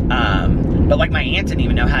 But like my aunt didn't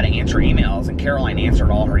even know how to answer emails, and Caroline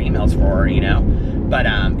answered all her emails for her, you know. But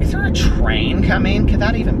is there a train coming? Could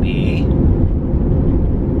that even be?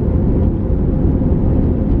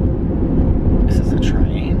 Is this a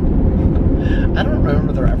train? I don't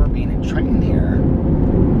remember there ever being a train here.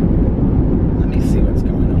 Let me see what's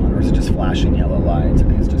going on. Or is it just flashing yellow lights? I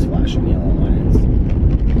think it's just flashing yellow lights.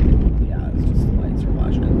 Yeah, it's just the lights are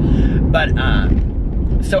flashing.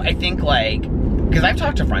 But so I think like, because I've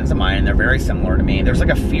talked to friends of mine and they're very similar to me. There's like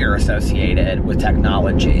a fear associated with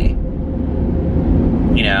technology,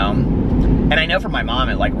 you know? And I know for my mom,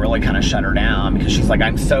 it like really kind of shut her down because she's like,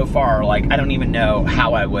 I'm so far, like, I don't even know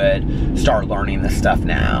how I would start learning this stuff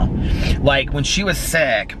now. Like when she was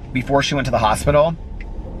sick, before she went to the hospital,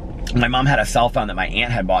 my mom had a cell phone that my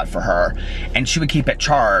aunt had bought for her, and she would keep it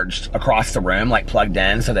charged across the room, like plugged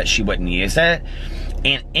in so that she wouldn't use it.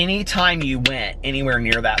 And anytime you went anywhere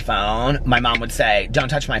near that phone, my mom would say, don't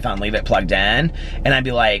touch my phone, leave it plugged in. And I'd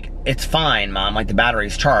be like, it's fine, Mom, like the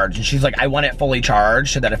battery's charged. And she's like, I want it fully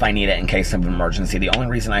charged so that if I need it in case of an emergency. The only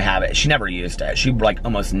reason I have it, she never used it. She like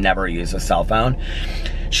almost never used a cell phone.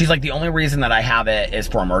 She's like, the only reason that I have it is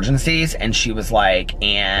for emergencies. And she was like,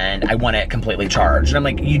 and I want it completely charged. And I'm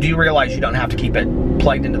like, you do realize you don't have to keep it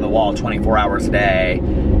plugged into the wall 24 hours a day.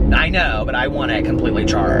 I know, but I want it completely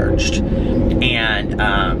charged. And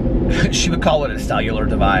she would call it a cellular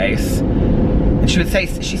device. And she would say,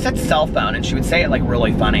 she said cell phone, and she would say it like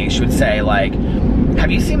really funny. She would say like, have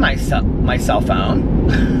you seen my cell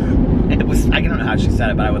phone? It was, I don't know how she said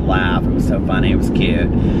it, but I would laugh. It was so funny, it was cute.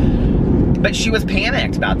 But she was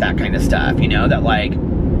panicked about that kind of stuff, you know, that like,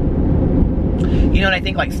 you know, and I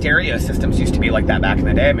think like stereo systems used to be like that back in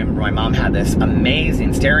the day. I remember my mom had this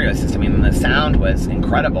amazing stereo system. I mean, the sound was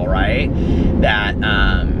incredible, right? That,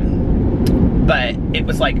 but it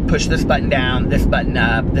was like push this button down, this button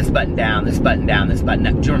up, this button down, this button down, this button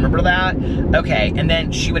up. Do you remember that? Okay, and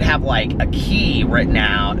then she would have like a key written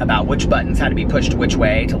out about which buttons had to be pushed which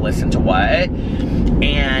way to listen to what.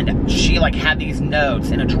 And she like had these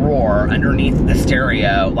notes in a drawer underneath the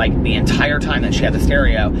stereo, like the entire time that she had the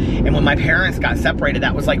stereo. And when my parents got separated,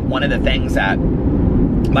 that was like one of the things that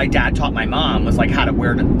my dad taught my mom, was like how to,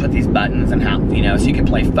 where to put these buttons and how, you know, so you could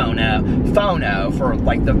play phono for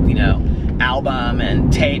like the, you know, album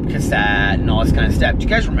and tape cassette and all this kind of stuff. Do you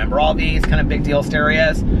guys remember all these kind of big deal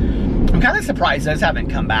stereos? I'm kind of surprised those haven't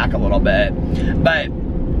come back a little bit. But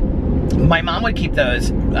my mom would keep those,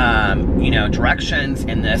 you know, directions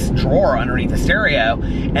in this drawer underneath the stereo,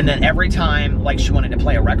 and then every time, like, she wanted to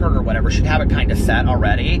play a record or whatever, she'd have it kind of set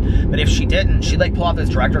already. But if she didn't, she'd like pull out those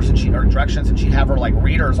directions and she'd have her like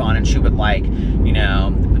readers on, and she would like, you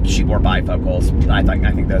know, she wore bifocals. I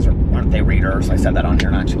think those aren't they readers? I said that on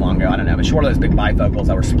here not too long ago. I don't know, but she wore those big bifocals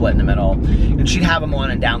that were split in the middle, and she'd have them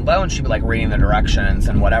on and down low, and she'd be like reading the directions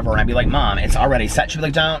and whatever. And I'd be like, Mom, it's already set. She'd be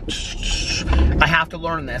like, don't. I have to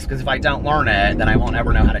learn this, because if I don't learn it, then I won't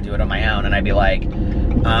ever know how to do it on my own. And I'd be like,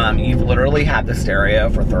 you've literally had the stereo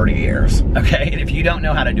for 30 years, okay? And if you don't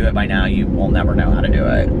know how to do it by now, you will never know how to do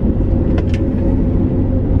it.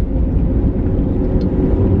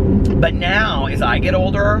 But now, as I get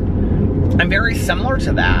older, I'm very similar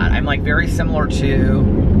to that. I'm like very similar to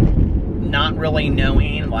not really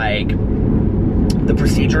knowing like the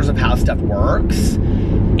procedures of how stuff works.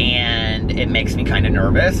 And it makes me kind of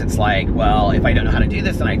nervous. It's like, well, if I don't know how to do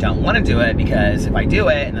this, then I don't want to do it, because if I do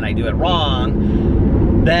it and then I do it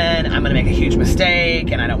wrong, then I'm going to make a huge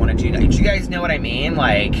mistake, and I don't want to do that. Do you guys know what I mean?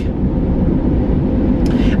 Like,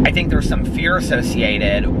 I think there's some fear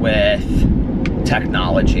associated with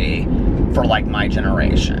technology for like my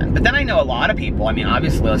generation. But then I know a lot of people, I mean,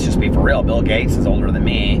 obviously, let's just be for real, Bill Gates is older than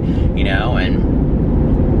me, you know, and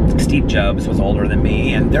Steve Jobs was older than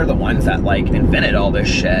me, and they're the ones that like invented all this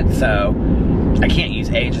shit. So I can't use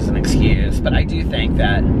age as an excuse, but I do think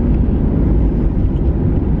that,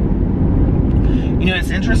 you know, it's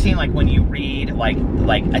interesting, like when you read like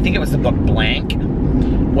I think it was the book Blank,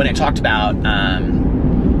 when it talked about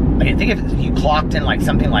I think if you clocked in like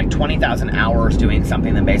something like 20,000 hours doing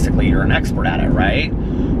something, then basically you're an expert at it, right?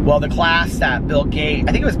 Well, the class that Bill Gates,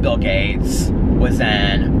 I think it was Bill Gates, was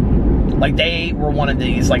in, Like, they were one of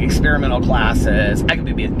these, like, experimental classes. I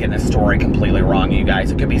could be getting this story completely wrong, you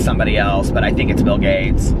guys. It could be somebody else, but I think it's Bill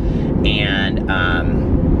Gates. And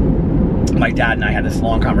my dad and I had this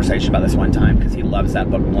long conversation about this one time because he loves that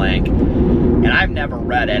book, Blank. And I've never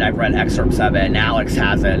read it. I've read excerpts of it, and Alex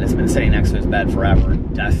has it. It's been sitting next to his bed forever,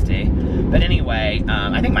 dusty. But anyway,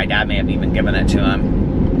 I think my dad may have even given it to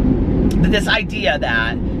him. But this idea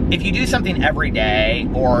that if you do something every day,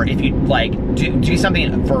 or if you like do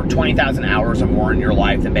something for 20,000 hours or more in your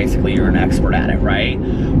life, then basically you're an expert at it, right?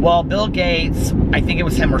 Well, Bill Gates, I think it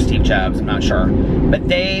was him or Steve Jobs, I'm not sure, but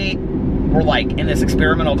they were like in this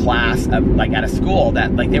experimental class of like at a school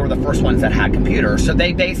that like they were the first ones that had computers. So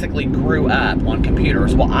they basically grew up on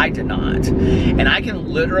computers. Well, I did not. And I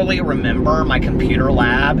can literally remember my computer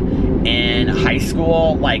lab in high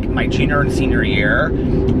school, like my junior and senior year,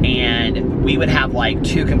 and we would have like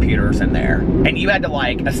 2 computers in there. And you had to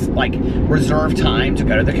like reserve time to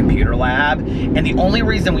go to the computer lab. And the only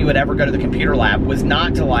reason we would ever go to the computer lab was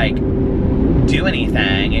not to like do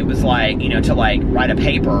anything. It was like, you know, to like write a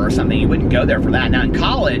paper or something. You wouldn't go there for that. Now in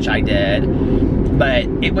college I did, but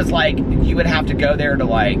it was like you would have to go there to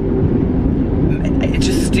like, it's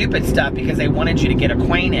just stupid stuff because they wanted you to get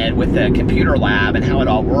acquainted with the computer lab and how it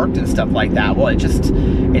all worked and stuff like that. Well,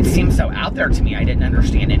 it seemed so out there to me. I didn't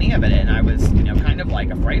understand any of it, and I was, you know, kind of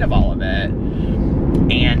like afraid of all of it.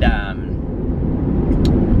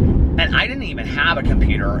 And I didn't even have a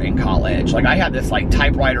computer in college. Like I had this like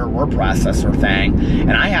typewriter word processor thing,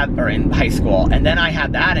 and or in high school, and then I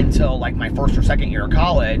had that until like my first or second year of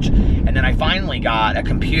college, and then I finally got a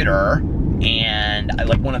computer, and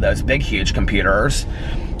like one of those big huge computers,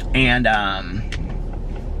 and I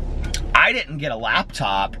didn't get a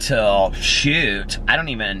laptop till, shoot, I don't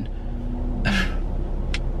even,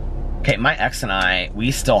 okay, my ex and I, we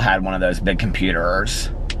still had one of those big computers.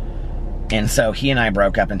 And so he and I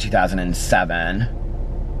broke up in 2007,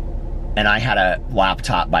 and I had a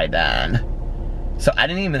laptop by then. So I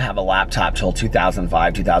didn't even have a laptop till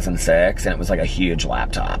 2005, 2006, and it was like a huge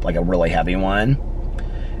laptop, like a really heavy one.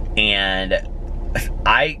 And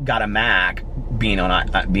I got a Mac being on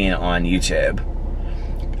YouTube.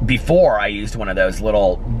 Before, I used one of those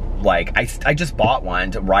little, like, I just bought one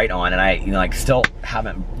to write on, and I, you know, like, still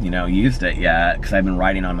haven't, you know, used it yet, because I've been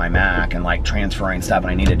writing on my Mac and, like, transferring stuff, and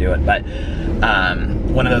I need to do it, but,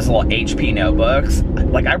 one of those little HP notebooks,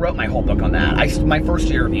 like, I wrote my whole book on that. My first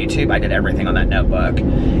year of YouTube, I did everything on that notebook,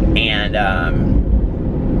 and,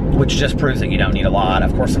 which just proves that you don't need a lot.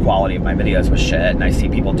 Of course, the quality of my videos was shit, and I see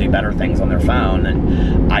people do better things on their phone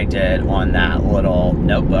than I did on that little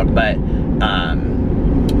notebook, but,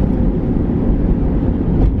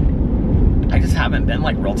 I just haven't been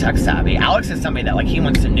like real tech savvy. Alex is somebody that like, he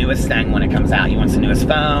wants the newest thing when it comes out. He wants the newest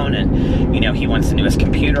phone, and you know, he wants the newest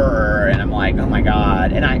computer, and I'm like, oh my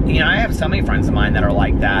God. And I have so many friends of mine that are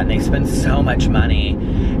like that, and they spend so much money,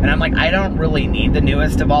 and I'm like, I don't really need the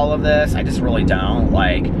newest of all of this. I just really don't.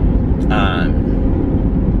 Like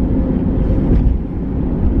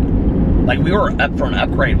we were up for an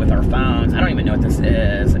upgrade with our phones. I don't even know what this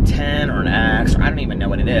is, a 10 or an X, or I don't even know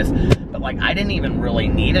what it is. But like, I didn't even really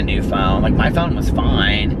need a new phone. Like, my phone was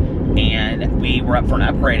fine, and we were up for an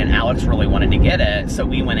upgrade, and Alex really wanted to get it. So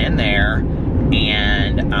we went in there,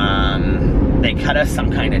 and they cut us some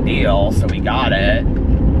kind of deal, so we got it.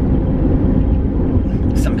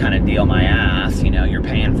 Some kind of deal, my ass, you know, you're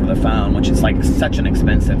paying for the phone, which is like such an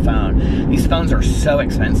expensive phone. These phones are so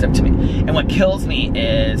expensive to me. And what kills me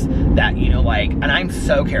is that, you know, like, and I'm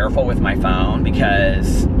so careful with my phone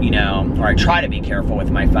because, you know, or I try to be careful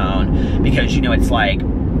with my phone because, you know, it's like,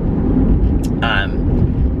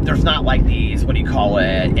 there's not like these, what do you call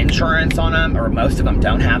it, insurance on them, or most of them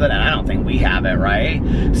don't have it, and I don't think we have it, right?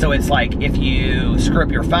 So it's like, if you screw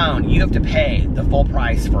up your phone, you have to pay the full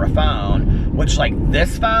price for a phone, which like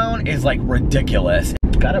this phone is like ridiculous.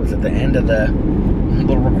 God, I was at the end of the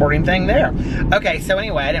little recording thing there. Okay, so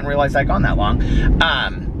anyway, I didn't realize I'd gone that long.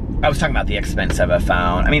 I was talking about the expense of a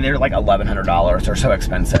phone. I mean, they're like $1,100. They're so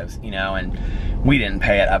expensive, you know, and we didn't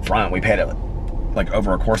pay it up front. We paid it like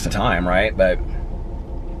over a course of time, right? But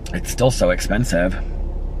it's still so expensive.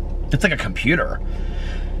 It's like a computer.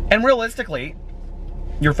 And realistically,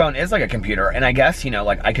 your phone is like a computer. And I guess, you know,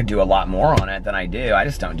 like I could do a lot more on it than I do. I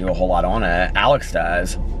just don't do a whole lot on it. Alex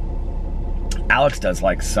does. Alex does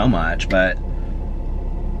like so much, but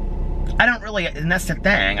I don't really, and that's the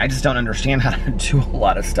thing. I just don't understand how to do a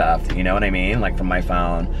lot of stuff. You know what I mean? Like from my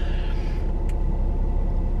phone.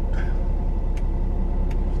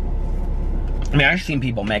 I mean, I've seen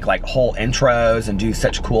people make like whole intros and do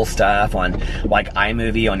such cool stuff on like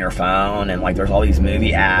iMovie on your phone, and like there's all these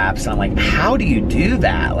movie apps, and I'm like, how do you do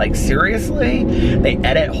that? Like, seriously? They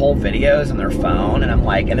edit whole videos on their phone, and I'm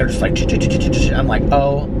like, and they're just like, I'm like,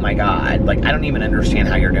 oh my God, like I don't even understand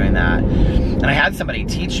how you're doing that. And I had somebody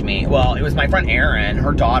teach me, well, it was my friend Erin,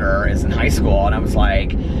 her daughter is in high school, and I was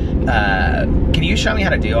like, can you show me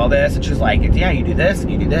how to do all this? And she was like, yeah, you do this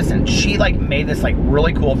and you do this, and she like made this like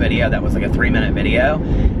really cool video that was like a 3-minute video,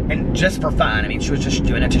 and just for fun. I mean, she was just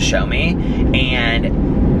doing it to show me,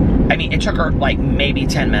 and I mean, it took her like maybe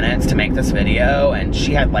 10 minutes to make this video, and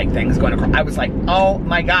she had like things going across. I was like, oh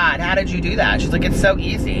my God, how did you do that? She's like, it's so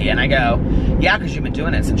easy. And I go, yeah, because you've been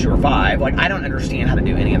doing it since you were 5. Like, I don't understand how to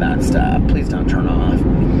do any of that stuff. Please don't turn off.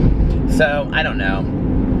 So, I don't know.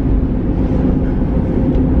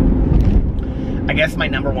 I guess my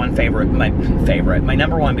number one my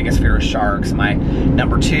number one biggest fear is sharks. My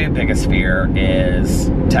number 2 biggest fear is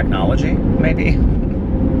technology, maybe.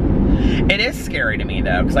 It is scary to me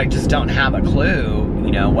though, because I just don't have a clue,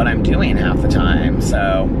 you know, what I'm doing half the time.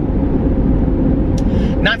 So,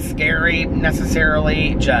 not scary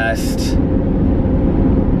necessarily, just,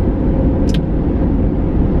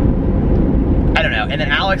 I don't know. And then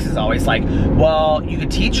Alex is always like, well, you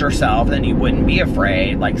could teach yourself, then you wouldn't be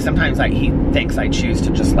afraid. Like, sometimes he thinks I choose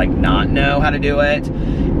to just like not know how to do it.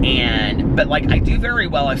 But like, I do very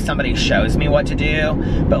well if somebody shows me what to do.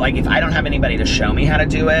 But like, if I don't have anybody to show me how to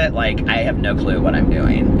do it, like, I have no clue what I'm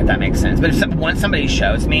doing, if that makes sense. But if once somebody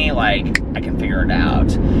shows me, like, I can figure it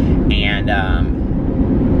out. And,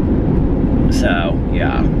 so,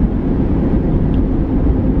 yeah.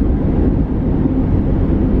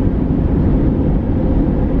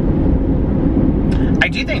 I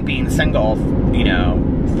do think being single, you know,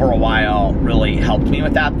 for a while really helped me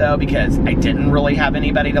with that though, because I didn't really have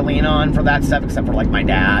anybody to lean on for that stuff except for like my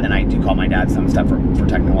dad, and I do call my dad some stuff for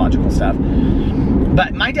technological stuff.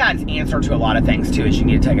 But my dad's answer to a lot of things too is you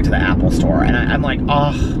need to take it to the Apple store, and I'm like,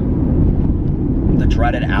 oh, the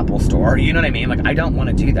dreaded Apple store, you know what I mean? Like, I don't want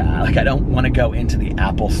to do that. Like, I don't want to go into the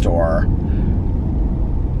Apple store.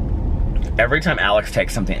 Every time Alex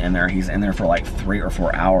takes something in there, he's in there for like 3 or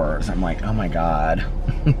 4 hours. I'm like, oh my God,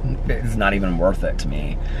 it's not even worth it to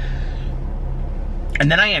me. And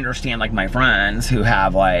then I understand like my friends who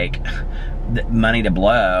have like money to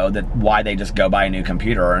blow, that why they just go buy a new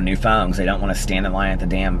computer or a new phone, because they don't want to stand in line at the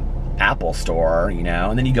damn Apple store, you know?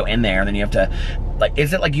 And then you go in there, and then you have to, like,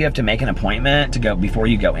 is it like you have to make an appointment to go before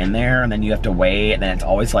you go in there, and then you have to wait, and then it's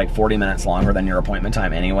always like 40 minutes longer than your appointment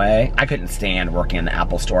time anyway? I couldn't stand working in the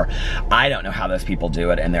Apple store. I don't know how those people do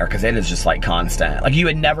it in there, because it is just like constant. Like, you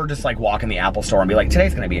would never just like walk in the Apple store and be like,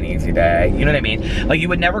 today's gonna be an easy day. You know what I mean? Like, you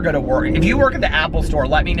would never go to work. If you work at the Apple store,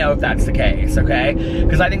 let me know if that's the case, okay?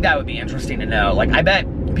 Because I think that would be interesting to know. Like, I bet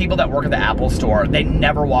people that work at the Apple store, they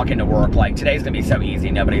never walk into work like, today's gonna be so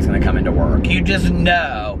easy, nobody's gonna come into work. You just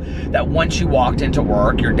know that once you walked into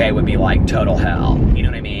work, your day would be like total hell. You know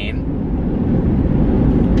what I mean?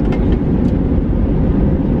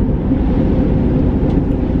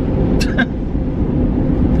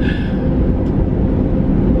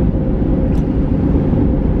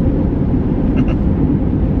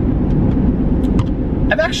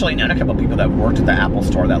 I've actually known a couple people that worked at the Apple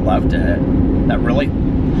store that loved it. That really...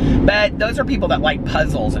 But those are people that like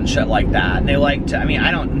puzzles and shit like that. And they like to, I mean,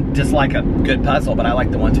 I don't dislike a good puzzle, but I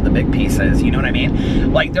like the ones with the big pieces, you know what I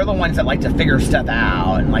mean? Like, they're the ones that like to figure stuff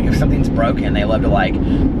out, and like if something's broken, they love to like,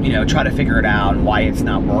 you know, try to figure it out and why it's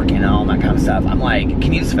not working and all that kind of stuff. I'm like,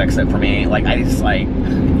 can you just fix it for me? Like, I just like,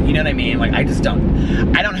 you know what I mean? Like, I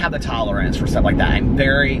don't have the tolerance for stuff like that. I'm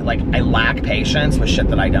very, like, I lack patience with shit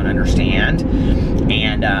that I don't understand.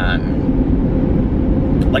 And,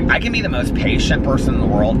 like, I can be the most patient person in the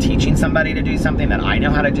world teaching somebody to do something that I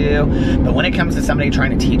know how to do, but when it comes to somebody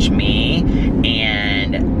trying to teach me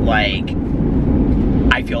and, like,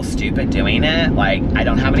 I feel stupid doing it, like, I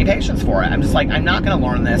don't have any patience for it. I'm just like, I'm not gonna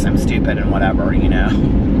learn this, I'm stupid and whatever, you know?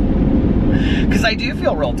 Because I do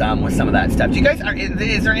feel real dumb with some of that stuff. Do you guys,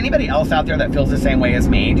 is there anybody else out there that feels the same way as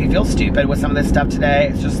me? Do you feel stupid with some of this stuff today?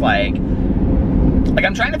 It's just like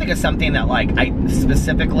I'm trying to think of something that, like, I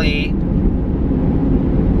specifically...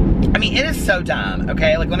 I mean, it is so dumb,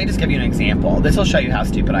 okay? Like, let me just give you an example. This will show you how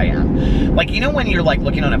stupid I am. Like, you know when you're, like,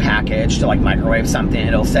 looking on a package to, like, microwave something,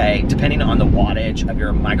 it'll say, depending on the wattage of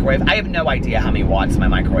your microwave, I have no idea how many watts my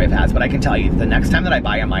microwave has, but I can tell you, the next time that I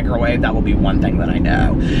buy a microwave, that will be one thing that I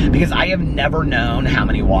know. Because I have never known how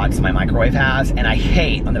many watts my microwave has, and I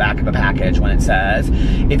hate on the back of a package when it says,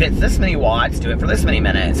 if it's this many watts, do it for this many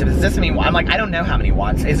minutes. If it's this many watts, I'm like, I don't know how many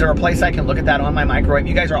watts. Is there a place I can look at that on my microwave?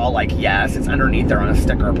 You guys are all like, yes, it's underneath there on a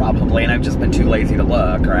sticker, probably. probably, and I've just been too lazy to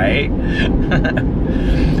look, right?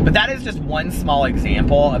 But that is just one small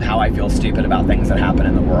example of how I feel stupid about things that happen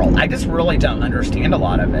in the world. I just really don't understand a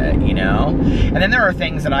lot of it, you know? And then there are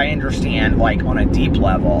things that I understand, like, on a deep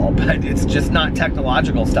level, but it's just not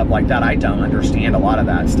technological stuff like that. I don't understand a lot of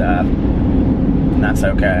that stuff, and that's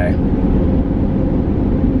okay.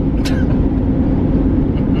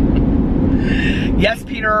 Yes,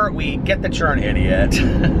 Peter, we get that you're an idiot.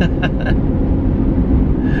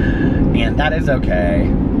 And that is okay.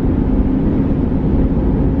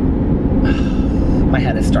 My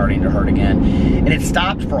head is starting to hurt again. And it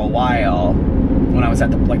stopped for a while when I was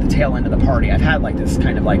at the tail end of the party. I've had like this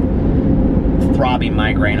kind of like throbbing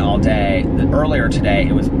migraine all day. Earlier today,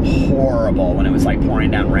 it was horrible when it was like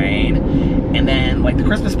pouring down rain. And then like the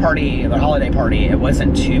Christmas party, the holiday party, it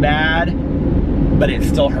wasn't too bad, but it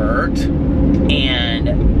still hurt.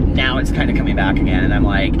 And now it's kind of coming back again. And I'm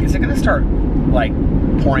like, is it going to start like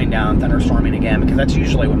pouring down, thunderstorming again? Because that's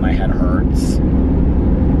usually when my head hurts.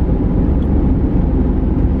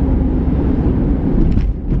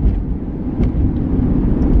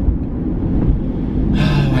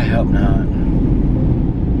 Oh, I hope not.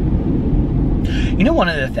 You know, one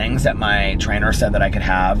of the things that my trainer said that I could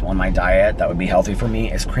have on my diet that would be healthy for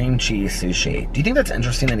me is cream cheese sushi. Do you think that's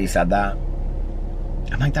interesting that he said that?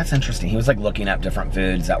 I'm like, that's interesting. He was like looking up different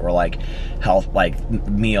foods that were like health, like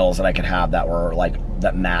meals that I could have that were like,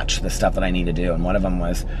 that match the stuff that I need to do. And one of them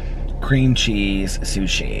was cream cheese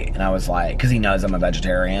sushi. And I was like, because he knows I'm a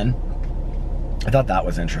vegetarian. I thought that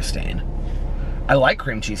was interesting. I like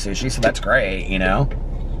cream cheese sushi, so that's great, you know?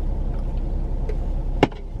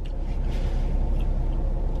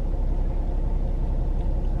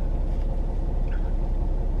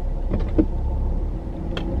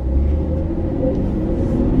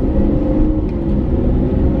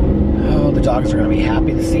 Dogs are going to be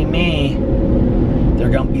happy to see me. They're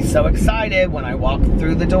going to be so excited when I walk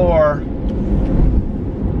through the door.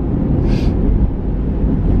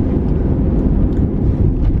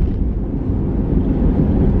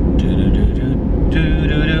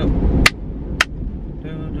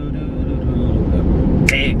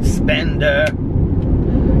 Big spender.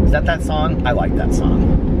 Is that song? I like that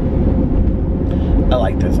song. I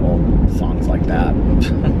like those old songs like that.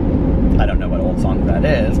 I don't know what old song that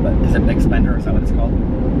is, but is it Big Spender? Is that what it's called?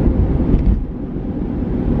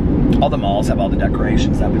 All the malls have all the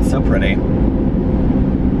decorations up. It's so pretty.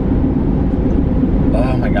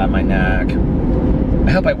 Oh my God, my neck.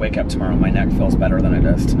 I hope I wake up tomorrow and my neck feels better than it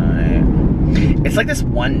does tonight. It's like this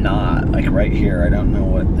one knot, like right here. I don't know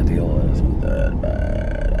what the deal is with it, but...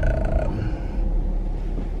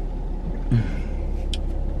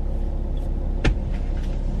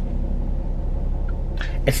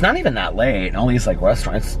 It's not even that late, and all these like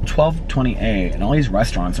restaurants, it's 12:28, and all these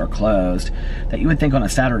restaurants are closed that you would think on a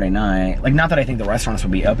Saturday night. Like, not that I think the restaurants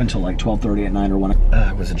would be open till like 12:30 at night or 1.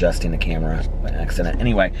 I was adjusting the camera by accident.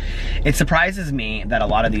 Anyway, it surprises me that a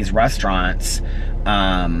lot of these restaurants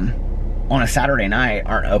on a Saturday night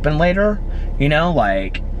aren't open later. You know,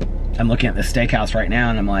 like, I'm looking at the steakhouse right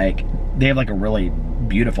now, and I'm like, they have like a really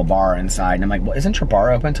beautiful bar inside, and I'm like, well, isn't your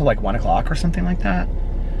bar open till like 1 o'clock or something like that?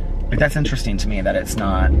 Like, that's interesting to me that it's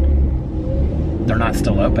not, they're not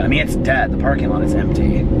still open. I mean, it's dead. The parking lot is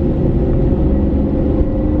empty.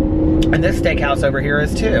 And this steakhouse over here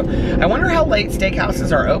is too. I wonder how late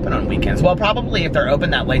steakhouses are open on weekends. Well, probably if they're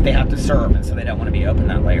open that late, they have to serve, and so they don't want to be open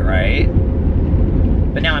that late, right?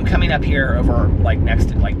 But now I'm coming up here over, like, next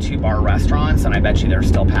to, like, 2 bar restaurants, and I bet you they're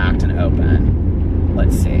still packed and open.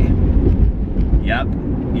 Let's see. Yep.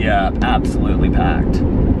 Yeah, absolutely packed.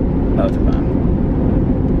 Both of them.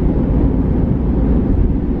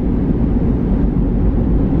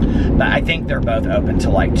 But I think they're both open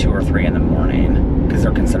till like 2 or 3 in the morning because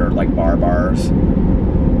they're considered like bars.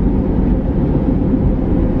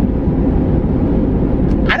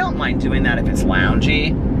 I don't mind doing that if it's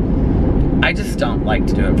loungy. I just don't like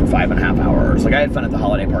to do it for 5.5 hours. Like, I had fun at the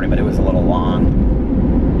holiday party, but it was a little long.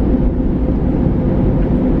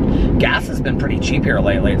 Gas has been pretty cheap here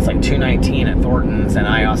lately. It's like $2.19 at Thornton's, and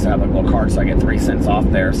I also have a little card, so I get 3 cents off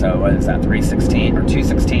there. So what is that, $3.16 or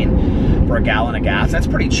 $2.16 for a gallon of gas? That's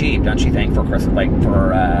pretty cheap, don't you think, for Christmas, like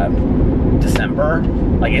for December?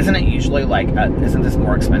 Like, isn't it usually like, isn't this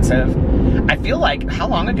more expensive? I feel like, how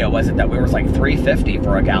long ago was it that we were like $3.50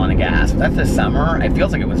 for a gallon of gas? Was that this summer? It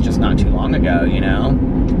feels like it was just not too long ago, you know?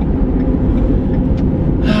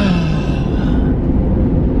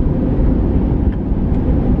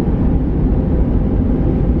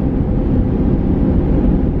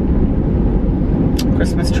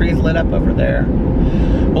 Christmas trees lit up over there.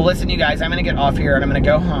 Well, listen, you guys, I'm gonna get off here and I'm gonna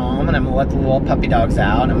go home and I'm gonna let the little puppy dogs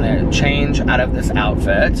out. I'm gonna change out of this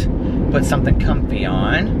outfit, put something comfy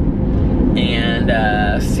on,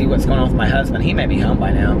 and see what's going on with my husband. He may be home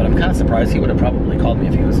by now, but I'm kind of surprised he would have probably called me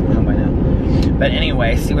if he was home by now. But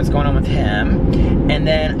anyway, see what's going on with him. And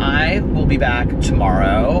then I will be back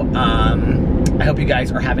tomorrow. I hope you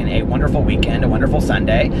guys are having a wonderful weekend, a wonderful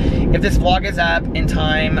Sunday. If this vlog is up in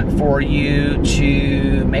time for you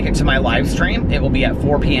to make it to my live stream, it will be at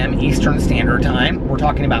 4 p.m. Eastern Standard Time. We're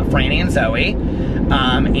talking about Franny and Zoe.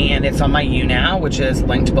 And it's on my YouNow, which is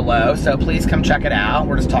linked below. So please come check it out.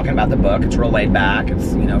 We're just talking about the book. It's real laid back.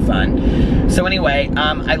 It's, you know, fun. So anyway,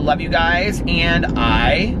 I love you guys, and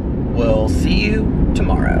I will see you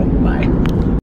tomorrow. Bye.